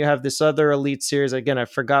 Then you have this other Elite Series. Again, I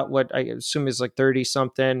forgot what, I assume is like 30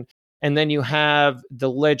 something. And then you have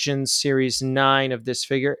the Legends Series 9 of this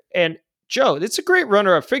figure. And Joe, it's a great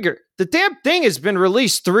runner-up figure. The damn thing has been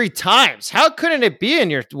released 3 times. How couldn't it be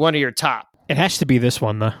in one of your top? It has to be this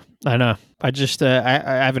one, though. I know. I just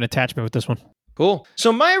I have an attachment with this one. Cool.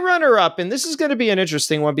 So my runner-up, and this is going to be an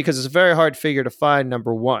interesting one because it's a very hard figure to find,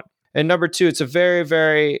 number 1. And number 2, it's a very,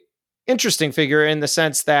 very interesting figure in the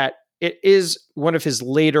sense that it is one of his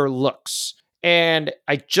later looks. And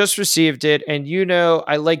I just received it, and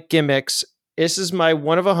I like gimmicks. This is my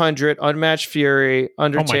 1 of 100 Unmatched Fury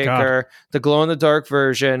Undertaker, the glow-in-the-dark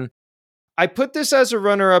version. I put this as a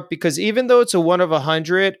runner-up because even though it's a 1 of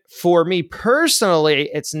 100, for me personally,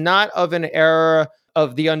 it's not of an era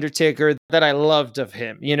of The Undertaker that I loved of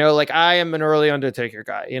him. Like I am an early Undertaker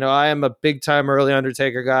guy. I am a big-time early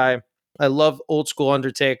Undertaker guy. I love old school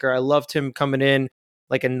Undertaker. I loved him coming in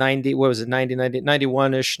like a 90, what was it,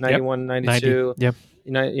 91-ish, 91, 92. 90, yep.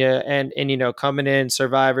 Yeah, and coming in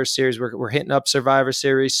Survivor Series, we're hitting up Survivor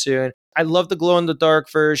Series soon. I love the glow-in-the-dark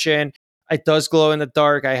version. It does glow in the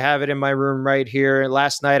dark. I have it in my room right here.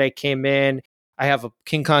 Last night I came in. I have a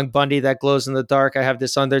King Kong Bundy that glows in the dark. I have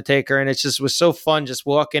this Undertaker, and it was so fun just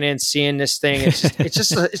walking in, seeing this thing.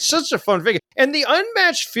 It's such a fun figure. And the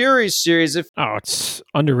Unmatched Furies series, it's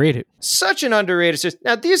underrated. Such an underrated series.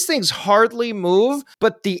 Now these things hardly move,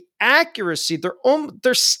 but the accuracy,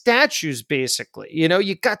 they're statues basically.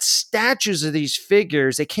 You got statues of these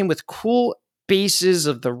figures. They came with cool bases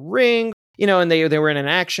of the ring. And they were in an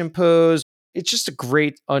action pose. It's just a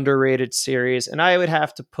great underrated series. And I would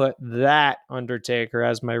have to put that Undertaker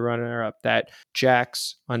as my runner-up, that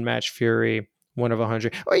Jakks Unmatched Fury 1 of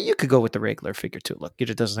 100. Or you could go with the regular figure too. Look,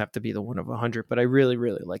 it doesn't have to be the 1 of 100, but I really,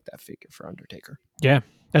 really like that figure for Undertaker. Yeah,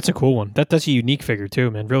 that's a cool one. That's a unique figure too,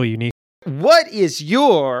 man. Really unique. What is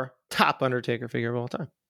your top Undertaker figure of all time?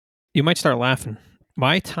 You might start laughing.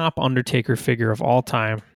 My top Undertaker figure of all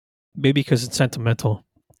time, maybe because it's sentimental,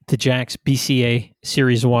 the Jakks BCA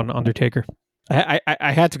Series 1 Undertaker. I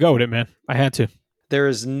had to go with it, man. I had to. There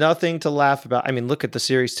is nothing to laugh about. I mean, look at the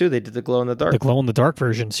Series 2. They did the glow-in-the-dark. The glow-in-the-dark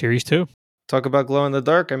version, Series 2. Talk about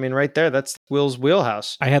glow-in-the-dark. I mean, right there, that's Will's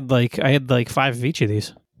wheelhouse. I had like 5 of each of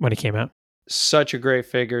these when it came out. Such a great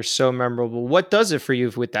figure, so memorable. What does it for you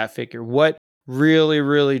with that figure? What really,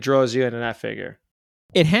 really draws you into that figure?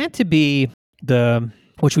 It had to be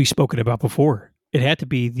which we've spoken about before. It had to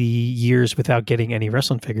be the years without getting any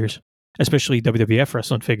wrestling figures, especially WWF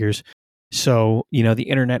wrestling figures. So, the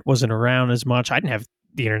internet wasn't around as much. I didn't have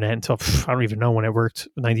the internet until, I don't even know when it worked,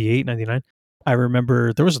 98, 99. I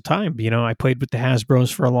remember there was a time, I played with the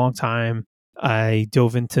Hasbros for a long time. I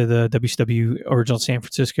dove into the WCW Original San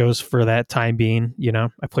Francisco's for that time being,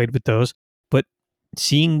 I played with those. But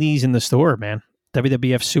seeing these in the store, man,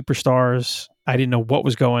 WWF Superstars, I didn't know what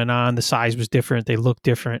was going on. The size was different. They looked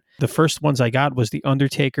different. The first ones I got was the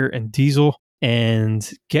Undertaker and Diesel. And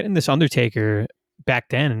getting this Undertaker back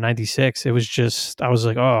then in 96, it was just, I was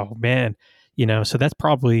like, oh, man. So that's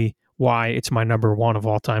probably why it's my number 1 of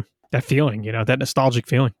all time. That feeling, that nostalgic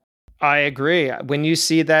feeling. I agree. When you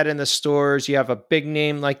see that in the stores, you have a big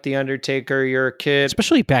name like The Undertaker, you're a kid.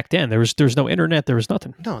 Especially back then. There was no internet. There was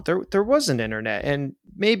nothing. No, there wasn't internet. And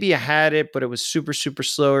maybe you had it, but it was super, super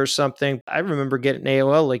slow or something. I remember getting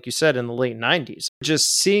AOL, like you said, in the late 90s.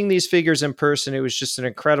 Just seeing these figures in person, it was just an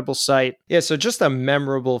incredible sight. Yeah, so just a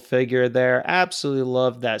memorable figure there. Absolutely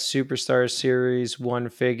love that Superstar Series 1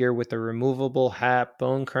 figure with the removable hat,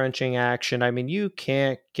 bone-crunching action. I mean, you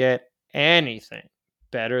can't get anything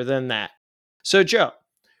better than that. So, Joe,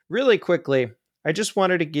 really quickly, I just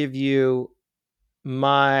wanted to give you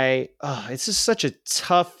it's just such a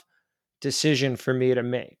tough decision for me to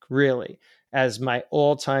make, really, as my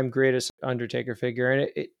all-time greatest Undertaker figure.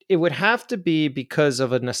 And it would have to be because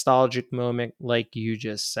of a nostalgic moment, like you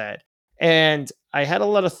just said. And I had a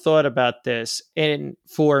lot of thought about this. And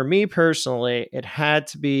for me personally, it had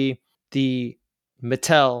to be the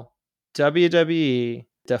Mattel WWE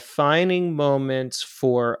defining moments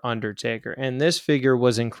for Undertaker. And this figure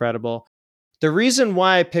was incredible. The reason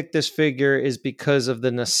why I picked this figure is because of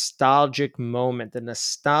the nostalgic moment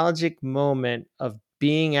of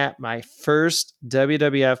being at my first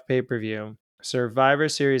WWF pay-per-view, Survivor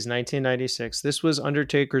Series 1996. This was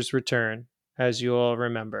Undertaker's return, as you all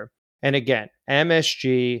remember. And again,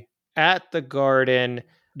 MSG at the Garden,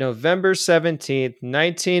 November 17th,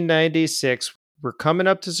 1996. We're coming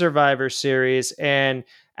up to Survivor Series, and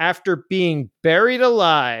after being buried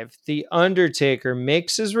alive, The Undertaker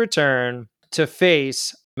makes his return to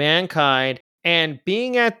face Mankind. And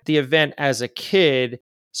being at the event as a kid,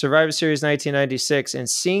 Survivor Series 1996, and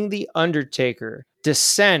seeing The Undertaker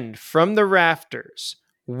descend from the rafters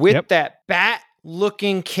with that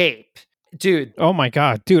bat-looking cape. Dude. Oh my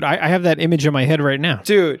God. Dude, I have that image in my head right now.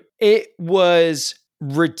 Dude, it was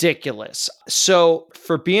ridiculous. So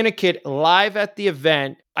for being a kid live at the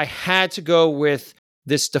event, I had to go with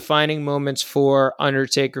this defining moments for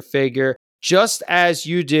Undertaker figure, just as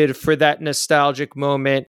you did for that nostalgic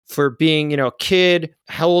moment for being, a kid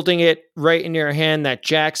holding it right in your hand, that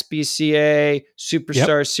Jakks BCA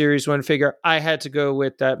Superstar Series 1 figure. I had to go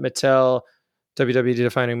with that Mattel WWE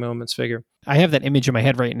defining moments figure. I have that image in my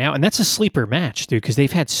head right now, and that's a sleeper match, dude, because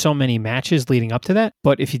they've had so many matches leading up to that.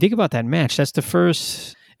 But if you think about that match, that's the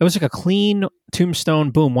first. It was like a clean tombstone,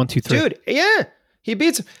 boom, 1, 2, 3. Dude, yeah, he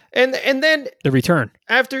beats him, and then the return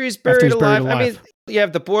after he's buried alive. I mean, you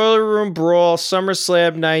have the Boiler Room Brawl,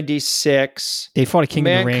 SummerSlam '96. They fought a King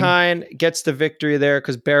of the Ring. Mankind gets the victory there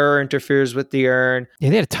because Bearer interferes with the urn. Yeah,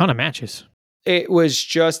 they had a ton of matches. It was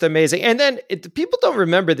just amazing. And then people don't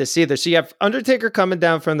remember this either. So you have Undertaker coming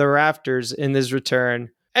down from the rafters in his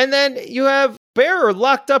return. And then you have Bearer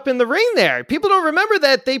locked up in the ring there. People don't remember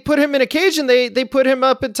that they put him in a cage and they put him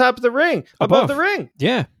up at top of the ring, above the ring.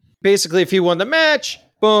 Yeah. Basically, if he won the match,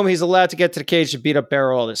 boom, he's allowed to get to the cage to beat up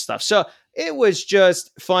Bearer, all this stuff. So it was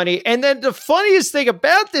just funny. And then the funniest thing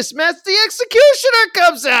about this match, the Executioner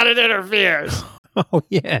comes out and interferes. Oh,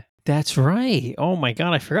 yeah. That's right. Oh, my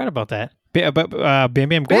God. I forgot about that. Bam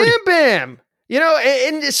Bam Gordy. Bam Bam.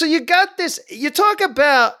 And so you got this, you talk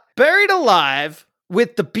about buried alive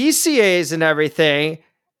with the BCAs and everything.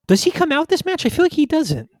 Does he come out this match? I feel like he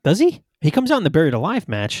doesn't. Does he? He comes out in the buried alive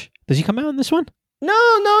match. Does he come out in this one? No.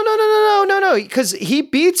 Because he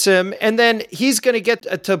beats him, and then he's going to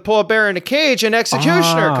get to Paul Bearer in a cage, and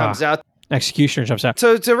Executioner comes out. Executioner jumps out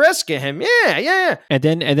to rescue him. Yeah. And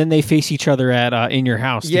then they face each other at In Your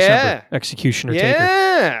House. December. Executioner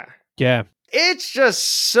Taker. Yeah. It's just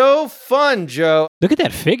so fun, Joe. Look at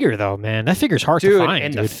that figure, though, man. That figure's hard to find,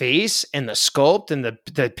 and dude. The face and the sculpt and the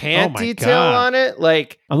pant detail on it.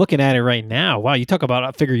 Like, I'm looking at it right now. Wow, you talk about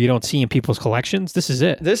a figure you don't see in people's collections. This is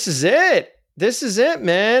it. This is it,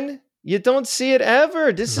 man. You don't see it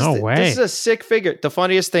ever. This is a sick figure. The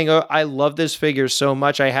funniest thing, I love this figure so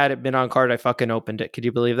much. I had it been on card. I fucking opened it. Could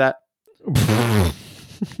you believe that?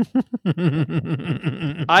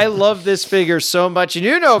 I love this figure so much. And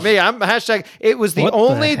you know me, I'm hashtag. It was the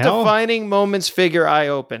only defining moments figure I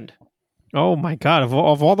opened. Oh my God. Of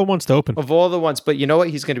all the ones to open. Of all the ones. But you know what?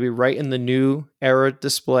 He's going to be right in the new era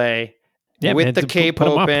display. Yeah, with the cape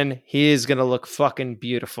open. He is going to look fucking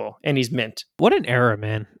beautiful. And he's mint. What an era,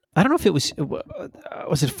 man. I don't know if it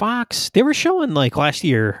was it Fox? They were showing like last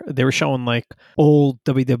year, they were showing like old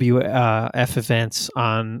WWF events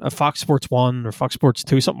on Fox Sports 1 or Fox Sports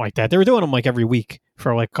 2, something like that. They were doing them like every week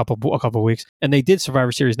for like a couple of weeks. And they did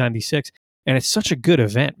Survivor Series 96. And it's such a good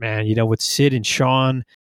event, man, with Sid and Shawn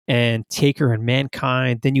and Taker and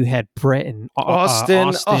Mankind. Then you had Brett and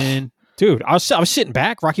Austin. Oh. Dude, I was sitting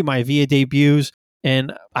back, Rocky Maivia debuts.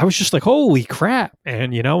 And I was just like, holy crap.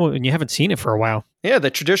 And, and you haven't seen it for a while. Yeah,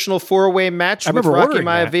 the traditional 4-way match with Rocky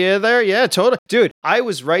Maivia there. Yeah, totally. Dude, I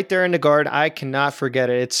was right there in the guard. I cannot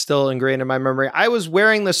forget it. It's still ingrained in my memory. I was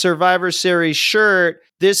wearing the Survivor Series shirt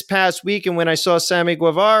this past week, and when I saw Sammy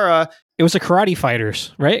Guevara... It was a Karate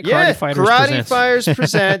Fighters, right? Yeah, Karate Fighters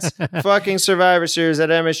presents fucking Survivor Series at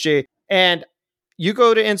MSG. And you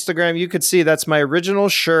go to Instagram, you could see that's my original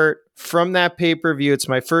shirt from that pay-per-view. It's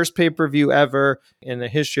my first pay-per-view ever in the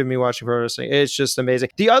history of me watching pro wrestling. It's just amazing.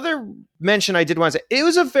 The other mention I did want to say, it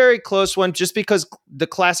was a very close one just because the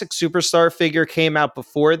classic superstar figure came out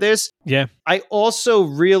before this. Yeah. I also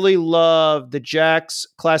really love the Jakks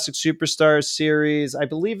Classic Superstar series. I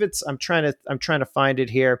believe I'm trying to find it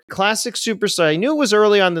here. Classic Superstar. I knew it was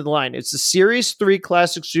early on the line. It's the Series 3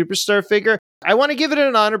 Classic Superstar figure. I want to give it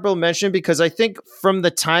an honorable mention because I think from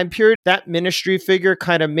the time period, that Ministry figure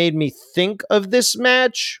kind of made me think of this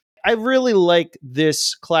match. I really like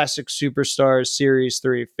this Classic Superstars Series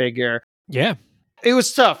 3 figure. Yeah. It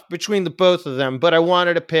was tough between the both of them, but I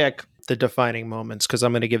wanted to pick the defining moments because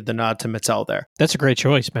I'm going to give the nod to Mattel there. That's a great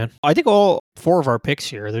choice, man. I think all 4 of our picks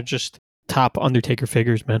here, they're just top Undertaker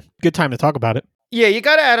figures, man. Good time to talk about it. Yeah, you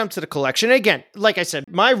got to add them to the collection. Again, like I said,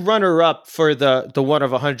 my runner-up for the 1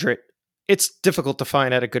 of 100, it's difficult to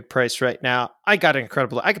find at a good price right now. I got an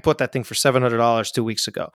incredible. I could put that thing for $700 2 weeks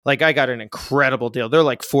ago. Like, I got an incredible deal. They're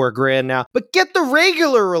like $4,000 now. But get the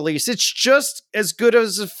regular release. It's just as good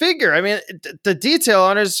as a figure. I mean, the detail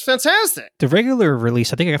on it is fantastic. The regular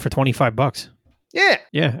release, I think I got for $25. Yeah.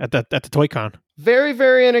 Yeah, at the Toy Con. Very,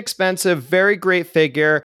 very inexpensive. Very great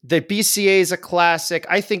figure. The BCA is a classic.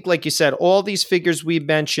 I think, like you said, all these figures we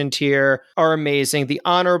mentioned here are amazing. The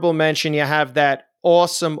honorable mention, you have that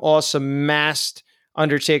awesome masked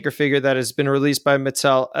Undertaker figure that has been released by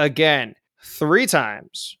Mattel again 3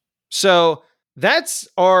 times. So that's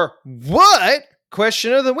our what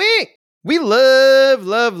question of the week. We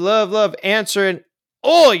love answering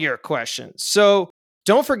all your questions. So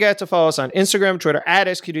don't forget to follow us on Instagram, Twitter, at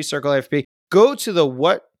SQDCircleFP. Go to the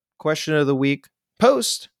what question of the week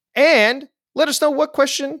post and let us know what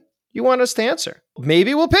question you want us to answer.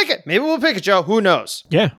 Maybe we'll pick it. Maybe we'll pick it, Joe. Who knows?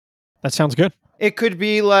 Yeah, that sounds good. It could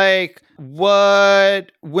be like,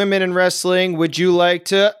 what women in wrestling would you like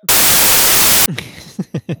to...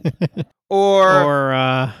 or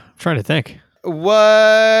I'm trying to think.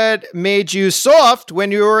 What made you soft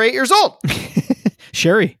when you were 8 years old?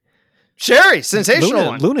 Sherry, sensational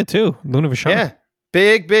one. Luna too. Luna Vachon. Yeah.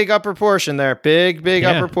 Big upper portion there. Big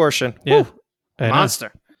upper portion. Yeah.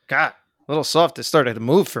 Monster. God, a little soft. It started to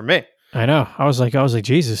move for me. I know. I was like,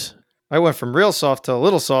 Jesus. I went from real soft to a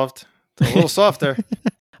little soft to a little softer.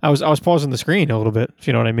 I was pausing the screen a little bit, if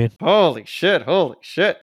you know what I mean. Holy shit. All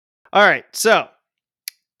right. So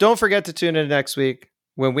don't forget to tune in next week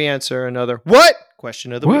when we answer another what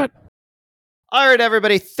question of the week. All right,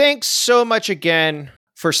 everybody. Thanks so much again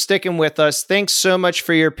for sticking with us. Thanks so much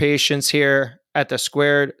for your patience here at the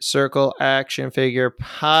Squared Circle Action Figure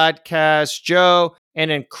Podcast. Joe, an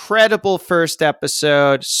incredible first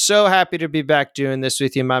episode. So happy to be back doing this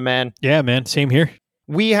with you, my man. Yeah, man. Same here.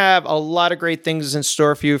 We have a lot of great things in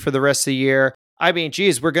store for you for the rest of the year. I mean,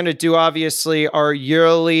 geez, we're going to do obviously our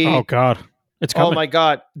yearly... Oh, God. It's coming. Oh, my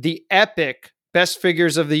God. The epic Best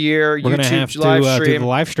Figures of the Year we're YouTube live stream. do the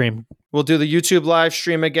live stream. We'll do the YouTube live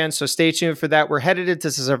stream again, so stay tuned for that. We're headed into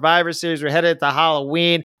the Survivor Series. We're headed to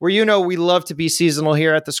Halloween, where we love to be seasonal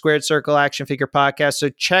here at the Squared Circle Action Figure Podcast. So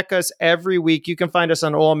check us every week. You can find us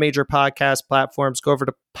on all major podcast platforms. Go over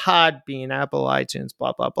to Podbean, Apple, iTunes,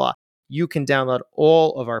 blah, blah, blah. You can download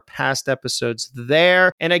all of our past episodes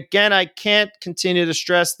there. And again, I can't continue to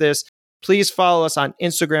stress this. Please follow us on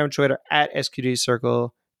Instagram, Twitter, at SQDCircle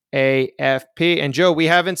AFP. And Joe, we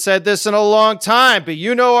haven't said this in a long time, but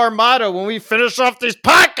you know our motto when we finish off these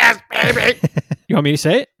podcasts, baby. You want me to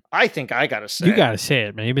say it? I think I gotta say You gotta say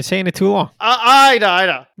it, man. You've been saying it too long. I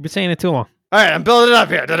know. You've been saying it too long. All right, I'm building it up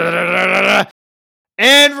here.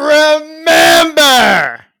 And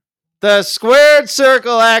remember, the Squared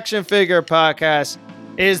Circle Action Figure Podcast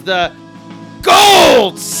is the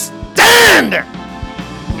gold standard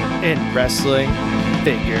in wrestling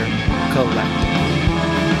figure collecting.